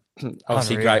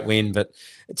obviously great win. But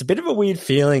it's a bit of a weird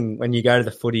feeling when you go to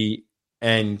the footy.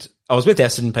 And I was with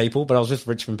Essendon people, but I was with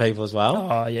Richmond people as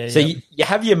well. Oh, yeah. So you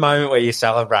have your moment where you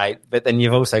celebrate, but then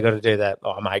you've also got to do that,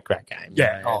 oh, mate, great game.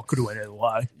 Yeah. Oh, could have went either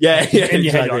way. Yeah. In your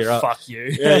head, exactly you're like, fuck you.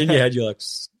 Yeah, in your head, you're like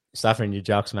suffering your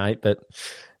jocks, mate. But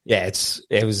yeah,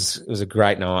 it was a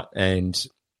great night. And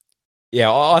yeah,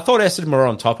 I thought Essendon were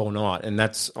on top all night, and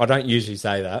I don't usually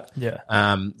say that. Yeah.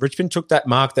 Richmond took that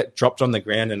mark that dropped on the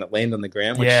ground and it landed on the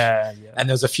ground. Yeah. And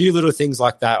there's a few little things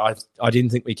like that I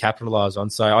didn't think we capitalised on.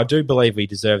 So I do believe we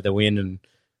deserve the win.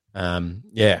 And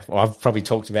I've probably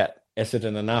talked about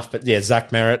Essendon enough, but yeah,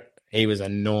 Zach Merritt, he was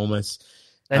enormous.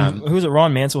 And who was it?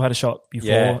 Ryan Mansell had a shot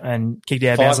before and kicked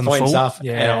out of bounds on the full. Up,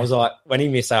 yeah. And I was like, when he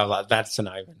missed, I was like, that's an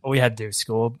open. All we had to do was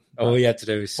score. All we had to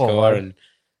do was score. And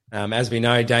as we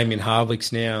know, Damien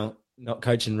Hardwick's now not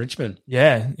coaching Richmond.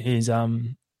 Yeah, he's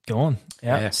gone.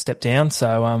 Yeah, stepped down.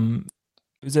 So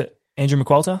was it Andrew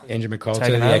McQualter? Andrew McQualter,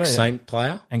 the ex-Saint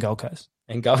player. And Gold Coast.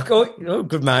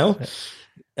 Good mail.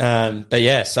 Yeah. But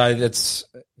yeah, so that's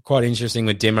quite interesting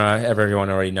with Dimmer. Everyone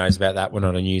already knows about that. We're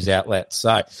not a news outlet.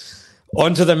 So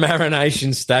on to the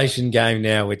Marination Station game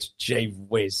now, which, gee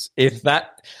whiz. If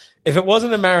it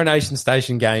wasn't a Marination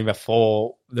Station game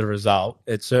before the result,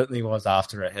 it certainly was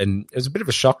after it. And it was a bit of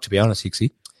a shock, to be honest,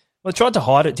 Hicksy. Well, I tried to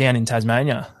hide it down in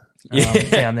Tasmania.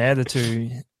 Down there, the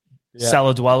two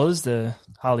cellar dwellers, the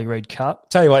Harley Reid Cup.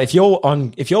 Tell you what, if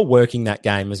you're working that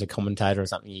game as a commentator or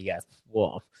something, you go,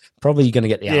 whoa, probably going to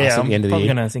get the arse at the end of the year. I'm probably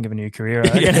going to think of a new career.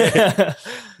 Right?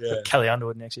 Kelly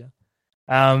Underwood next year.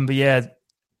 But yeah,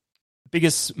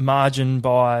 biggest margin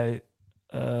by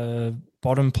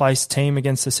bottom place team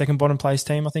against the second bottom place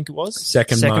team, I think it was.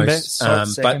 Second most.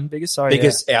 Second biggest. Sorry,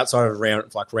 biggest outside of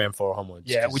round four onwards.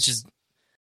 Yeah, which is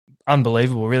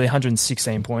unbelievable, really.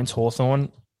 116 points,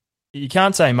 Hawthorn. You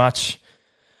can't say much.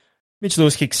 Mitch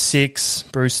Lewis kicked 6,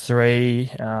 Bruce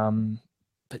 3.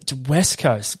 But to West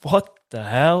Coast, what the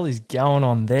hell is going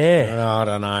on there? I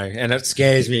don't know. And it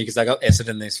scares me because they got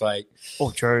Essendon this week.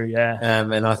 Oh, true, yeah.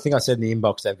 And I think I said in the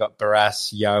inbox they've got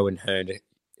Barras, Yo, and Hearn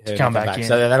to come back in.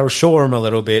 So that'll shore them a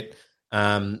little bit.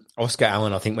 Oscar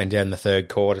Allen, I think, went down in the third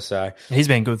quarter. So he's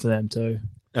been good for them too.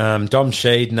 Dom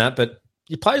Sheed and that. But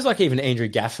you players like even Andrew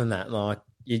Gaff and that, like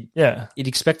you'd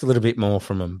expect a little bit more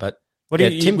from them. But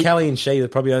Tim Kelly and Sheed are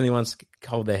probably the only ones to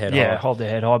hold their head high. Yeah, hold their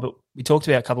head high. But we talked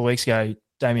about a couple of weeks ago,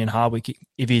 Damien Hardwick,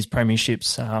 if his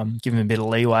premierships, give him a bit of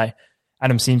leeway.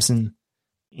 Adam Simpson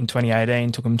in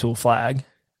 2018 took him to a flag.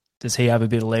 Does he have a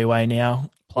bit of leeway now,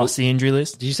 plus the injury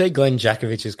list? Did you see Glenn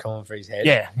Jakovic is calling for his head?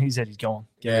 Yeah, he said he's gone.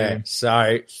 Yeah,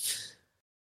 so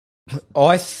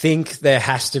I think there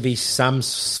has to be some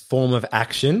form of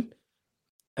action,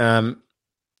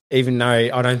 even though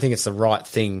I don't think it's the right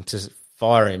thing to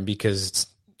fire him because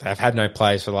they've had no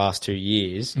players for the last 2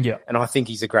 years. Yeah. And I think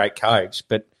he's a great coach,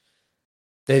 but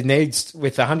there needs,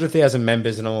 with 100,000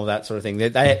 members and all that sort of thing,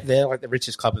 they're like the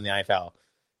richest club in the AFL.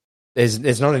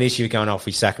 There's not an issue going off.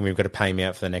 We sack him, we've got to pay him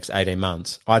out for the next 18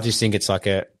 months. I just think it's like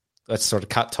let's sort of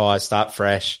cut ties, start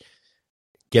fresh,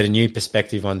 get a new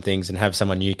perspective on things and have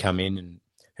someone new come in. And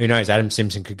who knows, Adam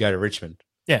Simpson could go to Richmond.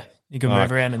 Yeah, you can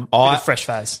move around and get a fresh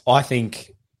face. I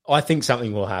think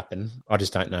something will happen. I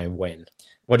just don't know when.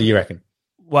 What do you reckon?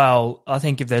 Well, I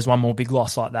think if there's one more big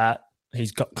loss like that,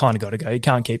 he's kind of got to go. He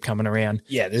can't keep coming around.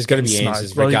 Yeah, there's got to be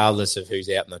answers regardless of who's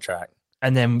out on the track.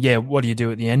 And then, what do you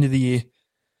do at the end of the year?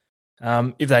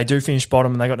 If they do finish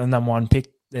bottom and they got the number 1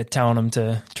 pick, they're telling them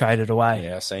to trade it away.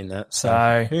 Yeah, I've seen that.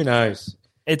 So who knows?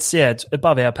 It's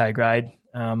above our pay grade.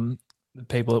 The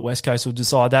people at West Coast will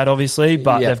decide that, obviously,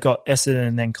 but they've got Essendon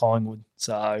and then Collingwood.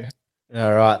 So,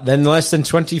 all right. Then less than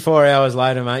 24 hours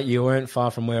later, mate, you weren't far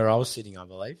from where I was sitting, I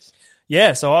believe.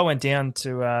 Yeah, so I went down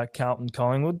to Carlton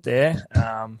Collingwood there.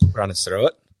 Run us through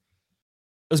it.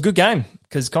 It was a good game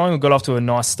because Collingwood got off to a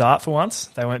nice start for once.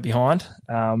 They weren't behind.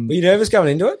 Were you nervous going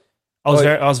into it? I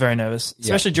was very nervous,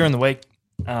 especially during the week.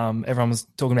 Everyone was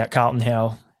talking about Carlton,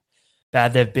 how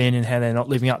bad they've been and how they're not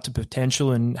living up to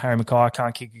potential, and Harry Mackay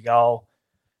can't kick a goal.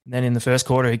 And then in the first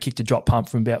quarter, he kicked a drop pump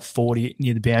from about 40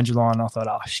 near the boundary line. I thought,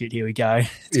 oh, shit, here we go.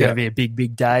 It's going to be a big,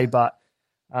 big day. But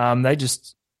they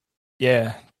just,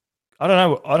 I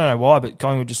don't know why, but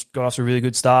Collingwood just got off to a really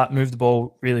good start, moved the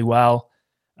ball really well.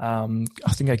 I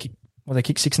think they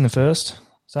kicked 6 in the first,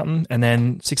 something. And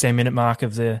then 16-minute mark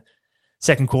of the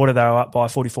second quarter they were up by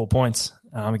 44 points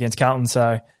against Carlton.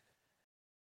 So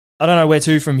I don't know where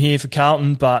to from here for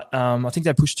Carlton, but I think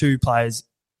they pushed 2 players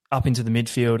up into the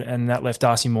midfield, and that left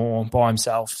Darcy Moore by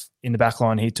himself in the back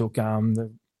line. He took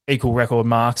the equal record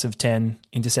marks of 10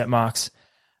 intercept marks.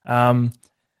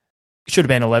 Should have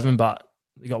been 11, but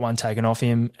he got one taken off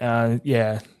him.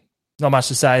 Not much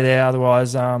to say there.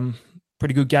 Otherwise,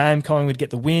 pretty good game. Collingwood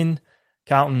get the win.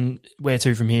 Carlton, where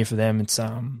to from here for them? It's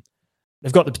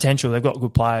they've got the potential. They've got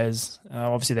good players.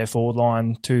 Obviously, their forward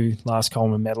line, 2 last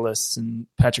Coleman medalists and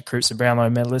Patrick Cripps, a Brownlow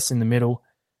medalist in the middle.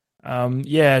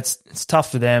 It's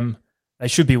tough for them. They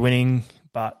should be winning,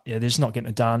 but they're just not getting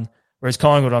it done. Whereas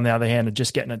Collingwood, on the other hand, are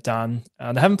just getting it done.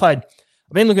 They haven't played.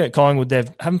 I've been looking at Collingwood. They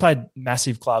haven't played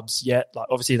massive clubs yet. Like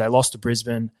obviously, they lost to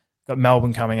Brisbane. Got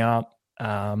Melbourne coming up.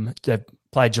 They've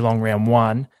played Geelong round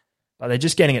 1, but they're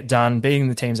just getting it done, beating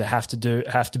the teams they have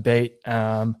to beat.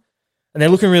 And they're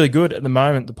looking really good at the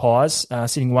moment. The Pies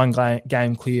sitting 1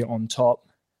 game clear on top.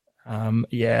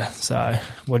 So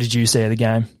what did you see of the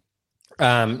game?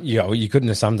 You couldn't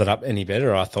have summed it up any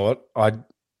better, I thought.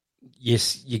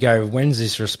 Yes, you go, when's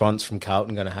this response from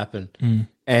Carlton going to happen?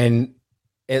 And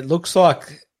it looks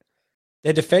like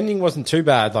their defending wasn't too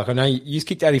bad. Like I know you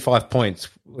kicked 85 points,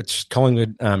 which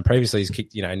Collingwood previously has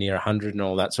kicked, near 100 and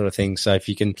all that sort of thing. So if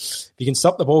you can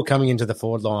stop the ball coming into the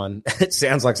forward line, it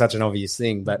sounds like such an obvious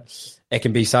thing, but it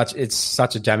can be such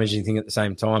a damaging thing at the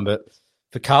same time. But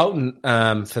for Carlton,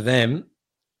 for them,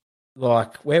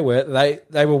 like where were they?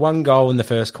 They were 1 goal in the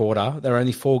first quarter. There were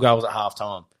only 4 goals at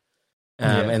halftime.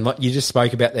 And like you just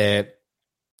spoke about their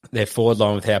forward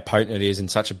line with how potent it is and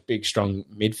such a big, strong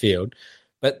midfield.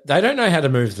 But they don't know how to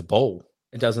move the ball,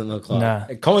 it doesn't look like.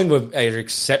 No. Collingwood are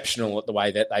exceptional at the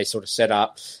way that they sort of set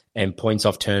up and points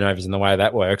off turnovers and the way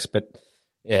that works. But,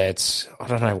 I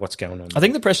don't know what's going on. I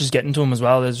think the pressure's getting to them as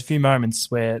well. There's a few moments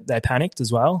where they panicked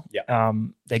as well. Yeah.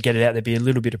 They get it out. There'd be a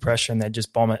little bit of pressure and they'd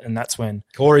just bomb it, and that's when...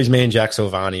 Corey's man, Jack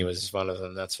Silvani, was one of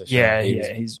them, that's for sure. Yeah,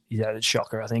 he's had a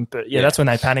shocker, I think. But, that's when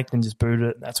they panicked and just booted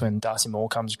it. That's when Darcy Moore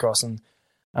comes across and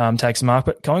takes a mark.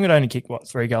 But Collingwood only kicked,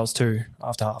 3 goals too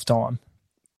after half-time.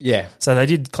 Yeah. So they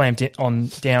did clamp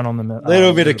down on them. A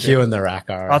little bit of Q in the rack,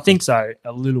 I think so,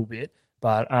 a little bit.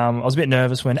 But I was a bit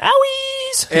nervous when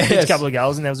owies! Yes. A couple of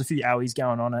goals, and there was a few owies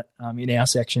going on it in our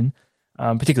section,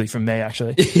 particularly from me,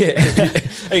 actually. Yeah.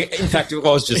 In fact, it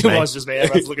was just me. It was just me.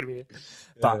 Everyone's looking at me.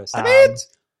 But,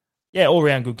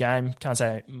 all-round good game. Can't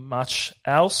say much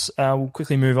else. We'll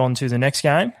quickly move on to the next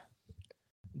game.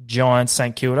 Giants,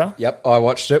 St Kilda. Yep, I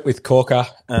watched it with Corker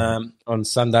on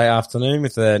Sunday afternoon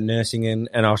with the nursing and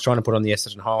I was trying to put on the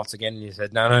Essendon highlights again, and he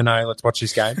said, no, let's watch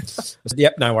this game. I said,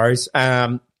 yep, no worries.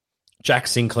 Jack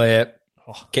Sinclair,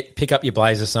 pick up your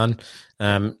blazer, son.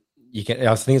 I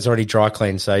think it's already dry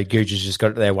cleaned, so Gooch has just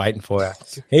got it there waiting for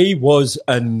you. He was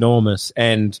enormous,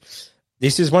 and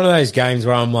this is one of those games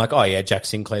where I'm like, oh yeah, Jack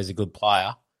Sinclair's a good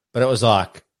player, but it was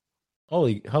like,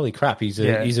 holy crap, he's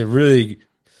a really...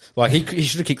 Like, he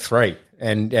should have kicked 3,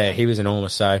 and he was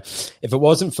enormous. So if it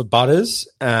wasn't for Butters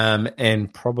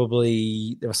and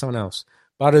probably there was someone else,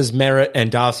 Butters, Merritt, and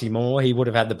Darcy Moore, he would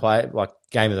have had the play, like,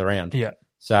 game of the round. Yeah.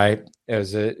 So it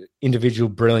was an individual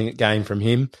brilliant game from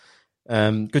him.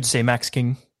 Good to see Max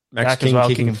King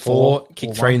kicking 4,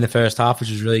 kicked 3 in the first half,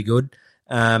 which was really good.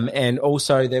 And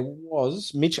also there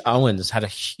was Mitch Owens had a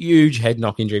huge head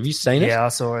knock injury. Have you seen it? Yeah, I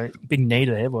saw it. Big knee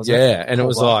there, wasn't it? Yeah, and it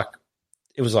was like,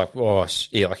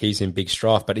 like he's in big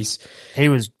strife, but he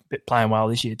was playing well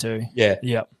this year too. Yeah.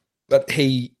 Yeah. But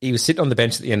he was sitting on the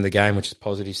bench at the end of the game, which is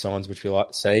positive signs, which we like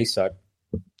to see. So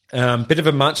bit of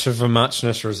a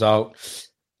muchness result.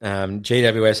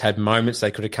 GWS had moments they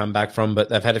could have come back from, but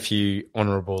they've had a few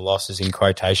honourable losses in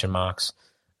quotation marks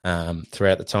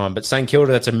throughout the time. But St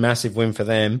Kilda, that's a massive win for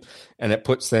them, and it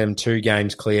puts them 2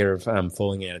 games clear of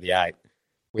falling out of the 8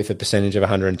 with a percentage of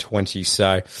 120.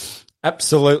 So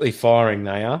absolutely firing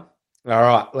they are. All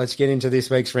right, let's get into this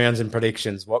week's rounds and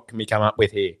predictions. What can we come up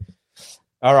with here?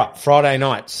 All right, Friday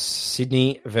night,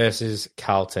 Sydney versus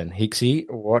Carlton. Hicksy,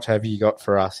 what have you got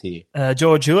for us here?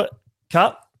 George Hewitt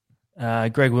Cup,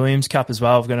 Greg Williams Cup as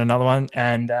well. I've got another one.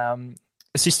 And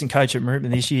assistant coach at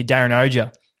Mooroopna this year, Darren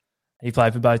Ogier. He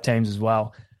played for both teams as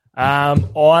well.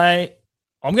 I'm going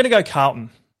to go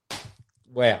Carlton.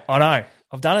 Wow. I know.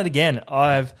 I've done it again.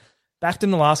 I've backed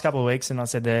them the last couple of weeks, and I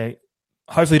said they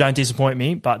hopefully don't disappoint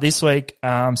me. But this week,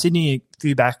 Sydney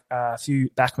threw a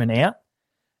few backmen out,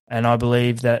 and I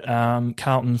believe that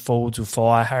Carlton forwards will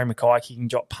fire. Harry Mackay can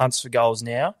drop punts for goals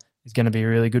now. It's going to be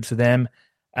really good for them.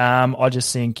 I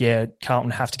just think,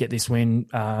 Carlton have to get this win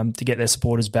to get their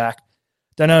supporters back.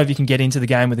 Don't know if you can get into the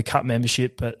game with a cup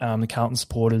membership, but the Carlton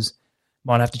supporters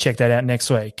might have to check that out next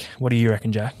week. What do you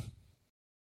reckon, Jack?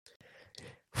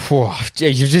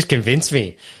 Geez, you've just convinced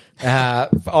me. I'm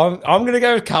going to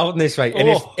go with Carlton this week.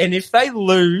 And if they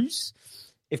lose,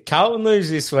 if Carlton lose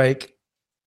this week,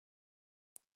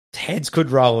 heads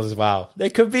could roll as well. There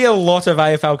could be a lot of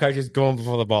AFL coaches gone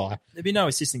before the bye. There'd be no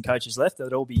assistant coaches left.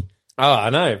 They'd all be I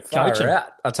know. coaching.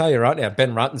 I'll tell you right now,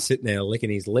 Ben Rutten's sitting there licking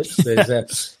his lips. There's a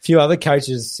few other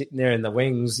coaches sitting there in the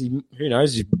wings. Who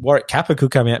knows? Warwick Kappa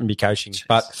could come out and be coaching. Jeez.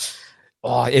 But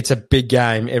it's a big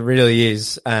game. It really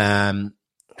is.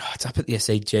 It's up at the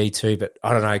SEG too, but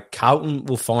I don't know. Carlton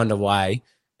will find a way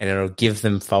and it'll give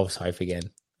them false hope again.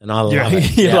 And I love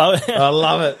it. You love it? I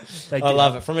love it. I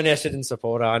love it. From an Essendon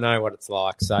supporter, I know what it's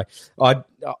like. So I'm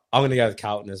going to go with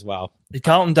Carlton as well. If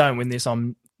Carlton don't win this,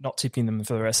 I'm not tipping them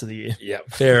for the rest of the year. Yeah,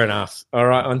 fair enough. All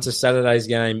right, on to Saturday's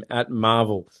game at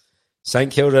Marvel.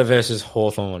 St Kilda versus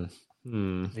Hawthorn.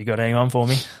 Have you got anyone for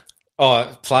me?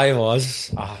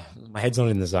 Play-wise, my head's not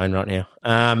in the zone right now.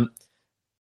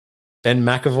 Ben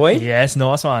McAvoy. Yes,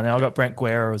 nice one. I've got Brent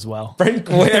Guerra as well. Brent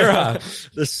Guerra,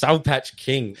 the Soul Patch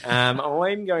King. I'm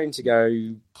going to go...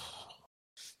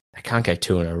 They can't go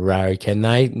 2 in a row, can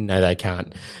they? No, they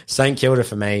can't. St Kilda,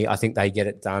 for me, I think they get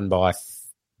it done by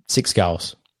 6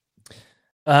 goals.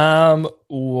 I'd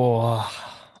love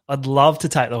to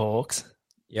take the Hawks.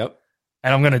 Yep.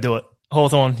 And I'm going to do it.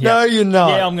 Hawthorn. Yep. No, you're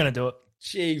not. Yeah, I'm going to do it.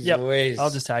 Jeez Louise. I'll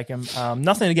just take them.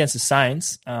 Nothing against the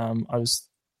Saints. I just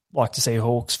like to see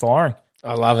Hawks firing.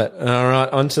 I love it. All right,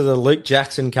 on to the Luke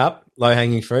Jackson Cup,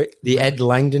 low-hanging fruit. The Ed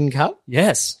Langdon Cup.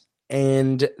 Yes.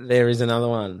 And there is another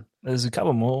one. There's a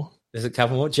couple more. There's a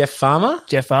couple more. Jeff Farmer.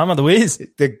 Jeff Farmer, the Wiz.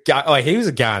 He was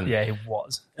a gun. Yeah, he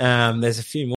was. There's a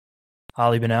few more.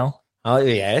 Harley Bennell. Oh,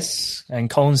 yes. And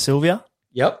Colin Sylvia.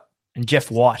 Yep. And Jeff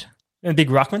White. And Big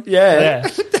Ruckman. Yeah.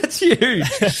 That's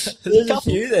huge. There's a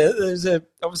few there. There's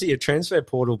obviously a transfer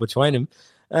portal between them.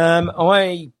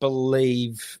 I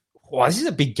believe... this is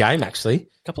a big game, actually. A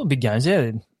couple of big games,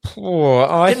 yeah.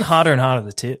 Getting harder and harder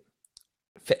to tip.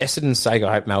 For Essendon's sake,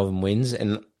 I hope Melbourne wins,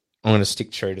 and I'm going to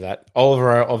stick true to that.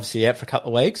 Oliver obviously out for a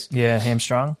couple of weeks. Yeah,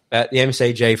 hamstrung. At the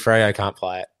MCG, Freo can't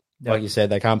play it. Yep. Like you said,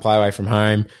 they can't play away from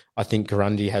home. I think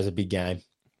Grundy has a big game.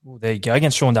 Ooh, there you go,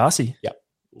 against Sean Darcy. Yep.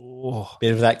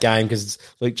 Bit of that game because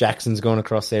Luke Jackson's gone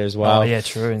across there as well. Oh, yeah,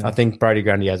 true. I think Brodie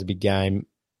Grundy has a big game.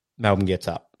 Melbourne gets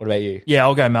up. What about you? Yeah,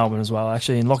 I'll go Melbourne as well,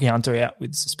 actually. And Lockie Hunter out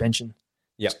with suspension.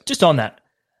 Yep. Just on that,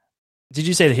 did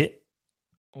you see the hit?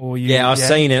 I've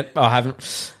seen it. I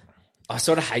haven't. I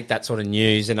sort of hate that sort of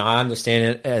news, and I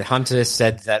understand it. Hunter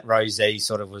said that Rosie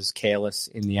sort of was careless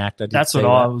in the act. That's what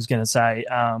I was going to say.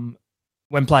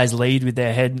 When players lead with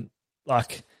their head,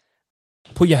 like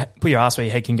put your ass where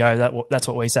your head can go. That's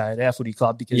what we say at our footy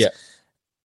club, because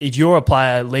if you're a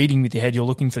player leading with your head, you're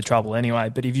looking for trouble anyway.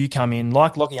 But if you come in,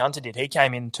 like Lockie Hunter did, he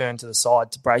came in, turned to the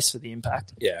side to brace for the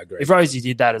impact. Yeah, I agree. If Rosie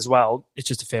did that as well, it's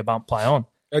just a fair bump play on.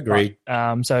 Agreed.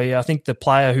 I think the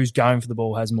player who's going for the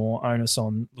ball has more onus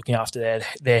on looking after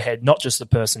their head, not just the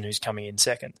person who's coming in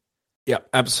second. Yep,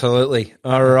 absolutely.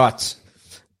 All right.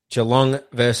 Geelong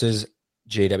versus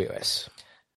GWS.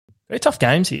 Very tough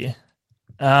games here.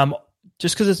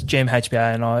 Just because it's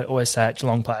GMHBA, and I always say it,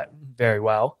 Geelong play it very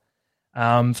well.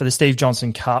 For the Steve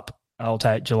Johnson Cup, I'll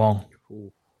take Geelong.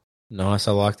 Ooh, nice,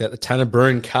 I like that. The Tanner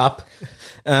Bruin Cup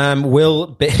will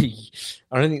be...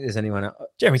 I don't think there's anyone else.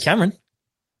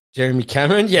 Jeremy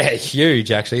Cameron, yeah,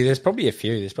 huge, actually. There's probably a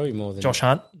few. There's probably more than... Josh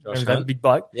Hunt, that big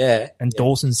bloke. Yeah. And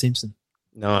Dawson Simpson.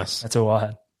 Nice. That's all I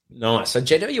had. Nice. So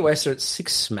GWS are at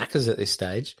 6 smackers at this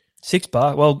stage. 6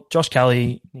 bar. Well, Josh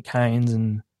Kelly, Nick Haynes,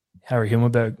 and Harry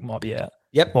Himmelberg might be out.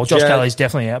 Yep. Well, Josh Kelly's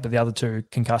definitely out, but the other 2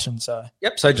 concussions. So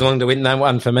yep. So Geelong to win that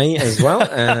one for me as well.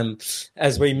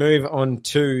 As we move on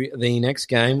to the next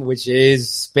game, which is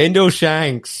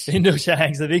Spindleshanks.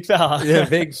 Spindleshanks, the big fella. The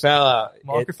big fella.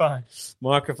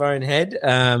 Microphone head.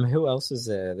 Who else is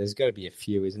there? There's got to be a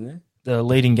few, isn't there? The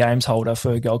leading games holder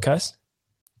for Gold Coast.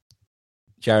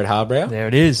 Jared Harbrow. There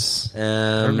it is.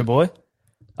 Rutner boy.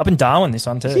 Up in Darwin, this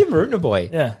one too. Is he a Rutner boy?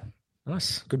 Yeah.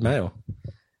 Nice. Good mail.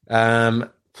 I'm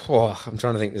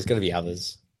trying to think. There's got to be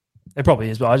others. There probably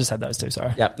is, but I just had those 2,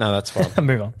 sorry. Yep. No, that's fine.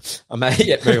 Move on.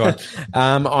 Move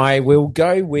on. I will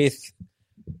go with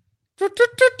Gold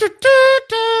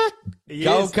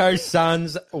Coast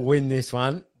Suns win this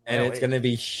one, and it's going to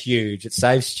be huge. It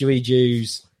saves Stewie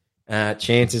Dew's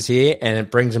chances here, and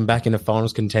it brings them back into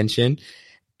finals contention.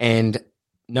 And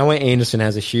Noah Anderson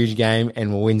has a huge game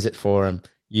and wins it for him.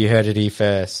 You heard it here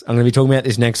first. I'm going to be talking about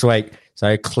this next week,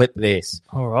 so clip this.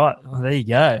 All right. Well, there you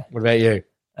go. What about you?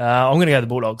 I'm going to go the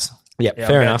Bulldogs. Yep,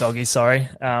 fair enough. Doggies, sorry.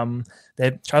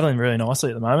 They're travelling really nicely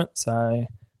at the moment, so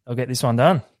I'll get this one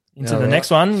done. Into the next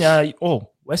one.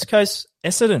 West Coast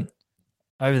Essendon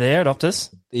over there at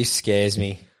Optus. This scares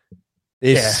me.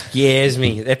 This scares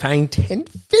me. They're paying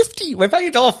 $10.50. We're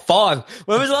paying $1.05.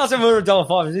 When was the last time we were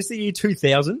 $1.05? Is this the year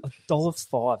 2000?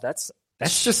 $1.05.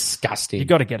 That's disgusting. You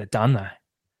got to get it done though.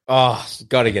 Oh,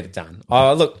 got to get it done.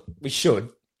 Oh, look, we should.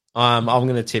 I'm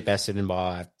going to tip Essendon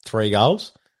by 3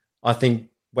 goals. I think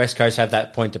West Coast have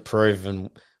that point to prove,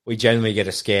 and we generally get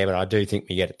a scare, but I do think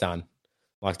we get it done.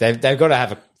 Like they've got to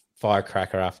have a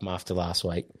firecracker after last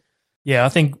week. Yeah, I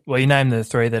think. Well, you named the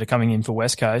 3 that are coming in for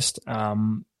West Coast.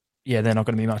 Yeah, they're not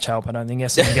going to be much help. I don't think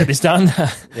Essendon can get this done.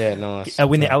 Yeah, nice.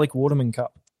 Win the Alec Waterman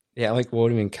Cup. Yeah, Alec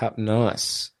Waterman Cup,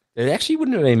 nice. There actually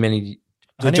wouldn't have been many.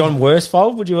 John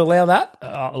Worsfold, would you allow that?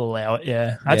 I'll allow it.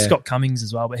 Yeah, I had Scott Cummings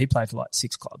as well, but he played for like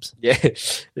 6 clubs. Yeah,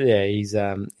 he's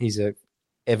a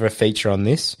ever a feature on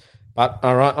this. But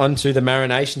all right, on to the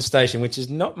marination station, which is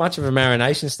not much of a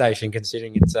marination station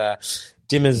considering it's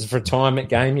Dimmer's retirement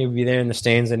game. He'll be there in the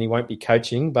stands and he won't be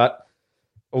coaching. But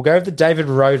we'll go with the David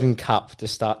Roden Cup to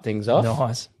start things off.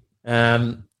 Nice.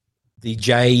 The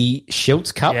Jay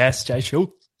Schiltz Cup. Yes, Jay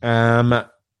Schiltz.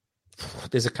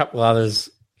 There's a couple others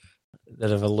that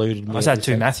have eluded me. I just had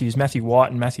 2 Matthews, Matthew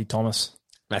White and Matthew Thomas.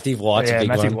 Matthew White's a big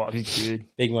one. Matthew White, he's good.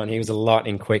 Big one. He was a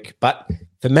lightning quick. But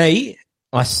for me,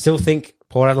 I still think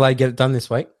Port Adelaide get it done this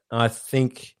week. I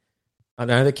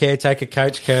know the caretaker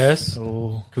coach curse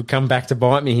could come back to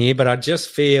bite me here, but I just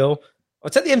feel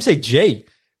it's at the MCG.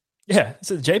 Yeah,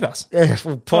 it's at the G-Bus. Yeah,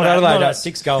 well, Port Adelaide are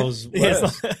 6 goals. Yeah,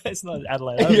 it's not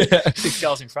Adelaide. Yeah. 6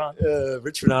 goals in front.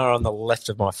 Richmond are on the left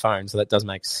of my phone, so that does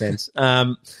make sense.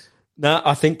 No,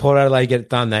 I think Port Adelaide get it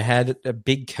done. They had a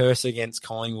big curse against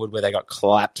Collingwood where they got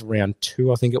clapped round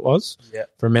 2, I think it was,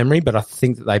 from memory. But I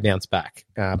think that they bounce back,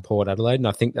 Port Adelaide, and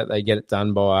I think that they get it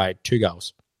done by 2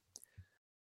 goals.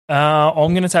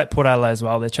 I'm going to take Port Adelaide as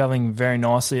well. They're travelling very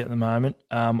nicely at the moment.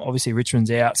 Obviously, Richmond's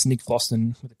out. It's Nick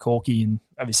Floston with a corky, and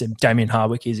obviously Damien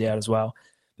Hardwick is out as well.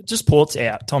 But just Port's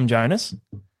out. Tom Jonas.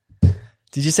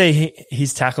 Did you see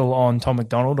his tackle on Tom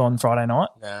McDonald on Friday night?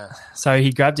 Nah. So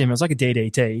he grabbed him. It was like a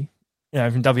DDT,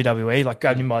 from WWE, like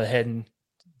grabbed him by the head and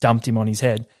dumped him on his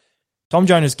head. Tom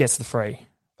Jonas gets the free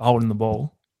for holding the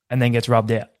ball and then gets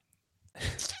rubbed out.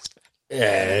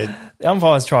 Yeah. The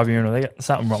umpires tribunal, they got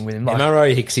something wrong with him.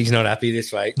 MRO Hicksy's not happy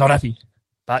this week. Not happy.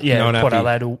 But Port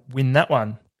Adelaide will win that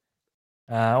one.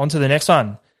 On to the next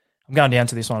one. I'm going down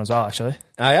to this one as well, actually.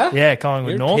 Oh, yeah? Yeah,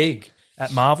 Collingwood North. Pig.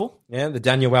 At Marvel. Yeah, the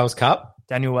Daniel Wells Cup.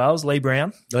 Daniel Wells, Lee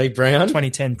Brown.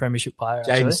 2010 premiership player.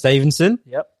 Jaden Stevenson.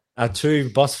 Yep.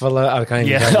 2 boss fella. I can't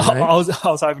even I was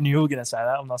hoping you were going to say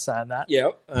that. I'm not saying that.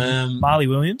 Yep. Marley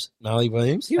Williams.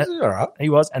 He was all right. He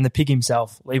was. And the pig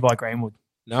himself, Levi Greenwood.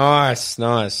 Nice.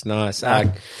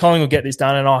 Collingwood will get this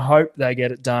done, and I hope they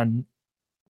get it done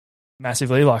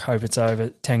massively. Hope it's over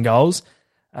 10 goals.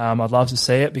 I'd love to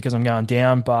see it because I'm going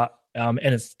down, but and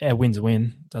it's a win's a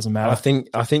win. Doesn't matter.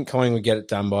 I think Collingwood will get it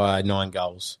done by 9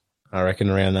 goals. I reckon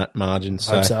around that margin.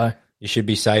 Hope so. You should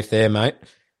be safe there, mate.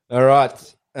 All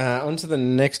right. On to the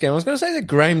next game. I was going to say the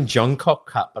Graham Johncock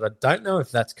Cup, but I don't know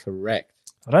if that's correct.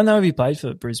 I don't know if he played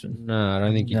for Brisbane. No, I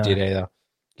don't think he did either.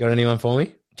 Got anyone for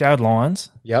me? Jared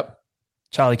Lyons. Yep.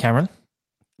 Charlie Cameron.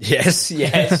 Yes.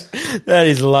 That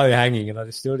is low hanging, and I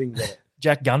just still didn't get it.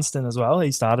 Jack Gunston as well.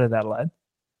 He started at Adelaide.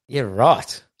 Yeah,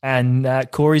 right. And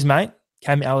Corey's mate,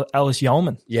 Cam Ellis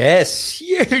Yeoman. Yes,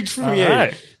 huge from you.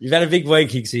 Right. You've had a big week,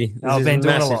 Hicksy. I've been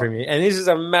doing a lot. From you. And this is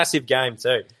a massive game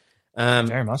too.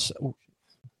 Very much so.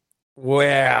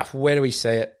 Where do we see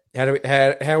it?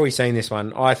 How are we seeing this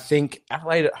one? I think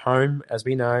Adelaide at home, as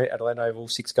we know, Adelaide Oval,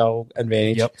 6-goal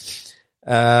advantage. Yep.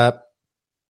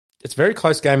 It's a very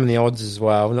close game in the odds as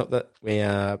well. Not that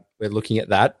we're looking at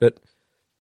that, but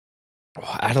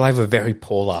Adelaide were very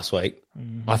poor last week.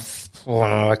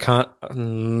 I can't.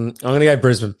 I'm going to go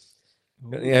Brisbane.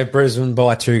 I'm going to go Brisbane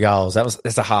by 2 goals.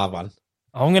 That's a hard one.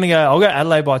 I'll go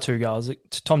Adelaide by 2 goals.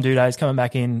 Tom Duday's coming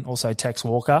back in, also Tex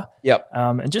Walker. Yep.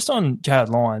 And just on Jared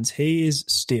Lyons, he is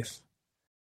stiff.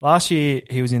 Last year,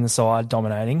 he was in the side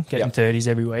dominating, getting 30s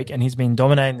every week, and he's been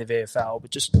dominating the VFL,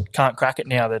 but just can't crack it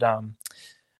now that,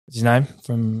 what's his name,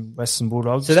 from Western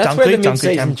Bulldogs? So that's where the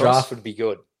mid-season draft would be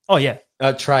good. Oh, yeah.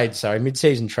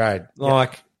 Mid-season trade.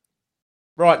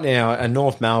 Right now, a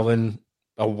North Melbourne,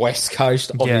 a West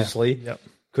Coast, obviously,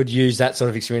 could use that sort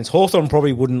of experience. Hawthorn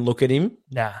probably wouldn't look at him.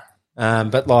 Nah.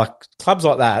 But clubs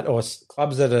like that, or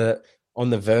clubs that are on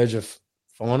the verge of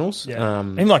finals.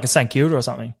 Even like a St Kilda or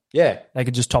something. Yeah. They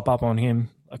could just top up on him,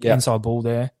 inside ball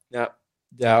there. Yeah,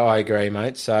 I agree,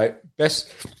 mate. So,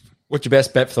 what's your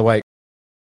best bet for the week?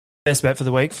 Best bet for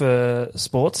the week for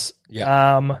sports?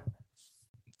 Yeah.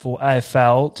 For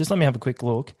AFL, just let me have a quick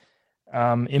look.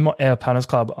 In our punters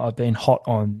club, I've been hot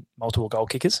on multiple goal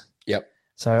kickers. Yep.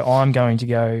 So I'm going to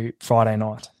go Friday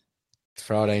night.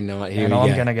 Friday night. Here And we I'm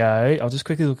go. going to go. I'll just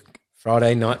quickly look.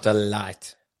 Friday night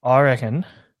delight. I reckon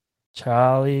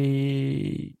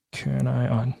Charlie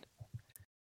Curnow on.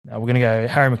 No, we're going to go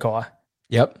Harry Mackay.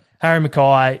 Yep. Harry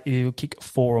Mackay, he'll kick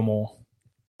 4 or more.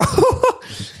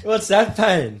 What's that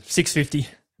paying? $6.50.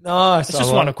 Nice. It's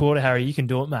just 1 a quarter, Harry. You can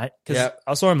do it, mate. Because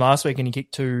I saw him last week and he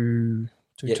kicked 2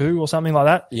 or something like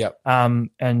that. Yep.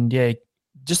 And yeah,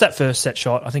 just that first set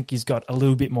shot, I think he's got a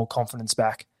little bit more confidence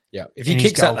back. Yeah. If he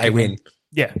kicks that, they win.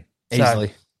 Yeah. Easily.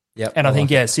 So, yep. And I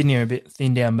think, Sydney are a bit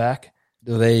thin down back.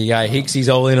 Well, there you go. Hicksy's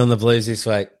all in on the Blues this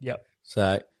week. Yep.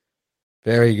 So,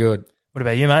 very good. What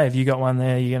about you, mate? Have you got one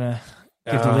there you're going to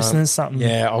give the listeners something?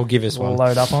 Yeah, I'll give us one.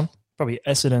 Load up on. Probably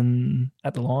Essendon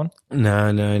at the line.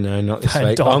 No, not this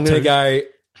week. I'm going to go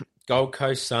Gold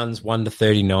Coast Suns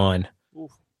 1-39.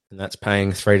 Oof. And that's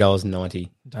paying $3.90.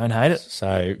 Don't hate it.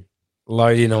 So,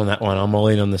 load in on that one. I'm all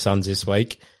in on the Suns this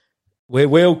week. We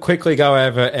will quickly go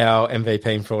over our MVP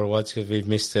and fraud awards because we've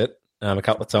missed it a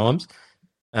couple of times.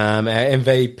 Our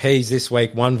MVPs this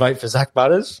week, 1 vote for Zach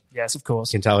Butters. Yes, of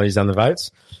course. You can tell he's done the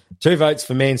votes. 2 votes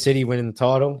for Man City winning the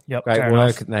title. Yep, great fair work.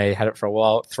 enough. And they had it for a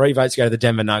while. 3 votes go to the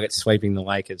Denver Nuggets sweeping the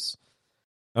Lakers.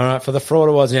 All right, for the fraud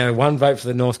awards, 1 vote for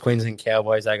the North Queensland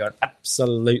Cowboys. They got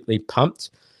absolutely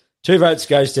pumped. 2 votes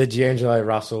goes to D'Angelo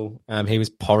Russell. He was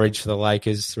porridge for the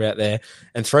Lakers throughout there.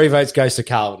 And 3 votes goes to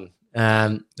Carlton.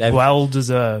 Well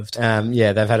deserved.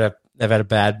 They've had a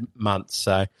bad month,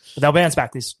 so but they'll bounce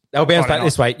back this. They'll bounce back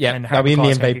this week. Yeah, they'll be in the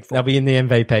MVP. They'll be in the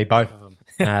MVP, both of them,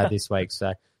 this week.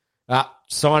 So,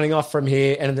 signing off from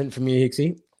here. Anything from you,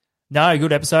 Hicksy? No,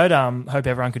 good episode. Hope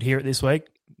everyone could hear it this week.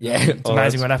 Yeah, it's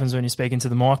amazing what happens when you're speaking to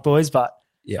the mic, boys. But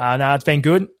no, it's been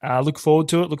good. Look forward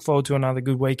to it. Look forward to another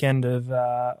good weekend of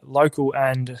local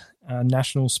and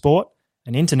national sport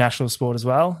and international sport as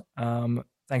well.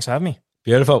 Thanks for having me.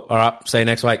 Beautiful. All right. See you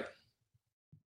next week.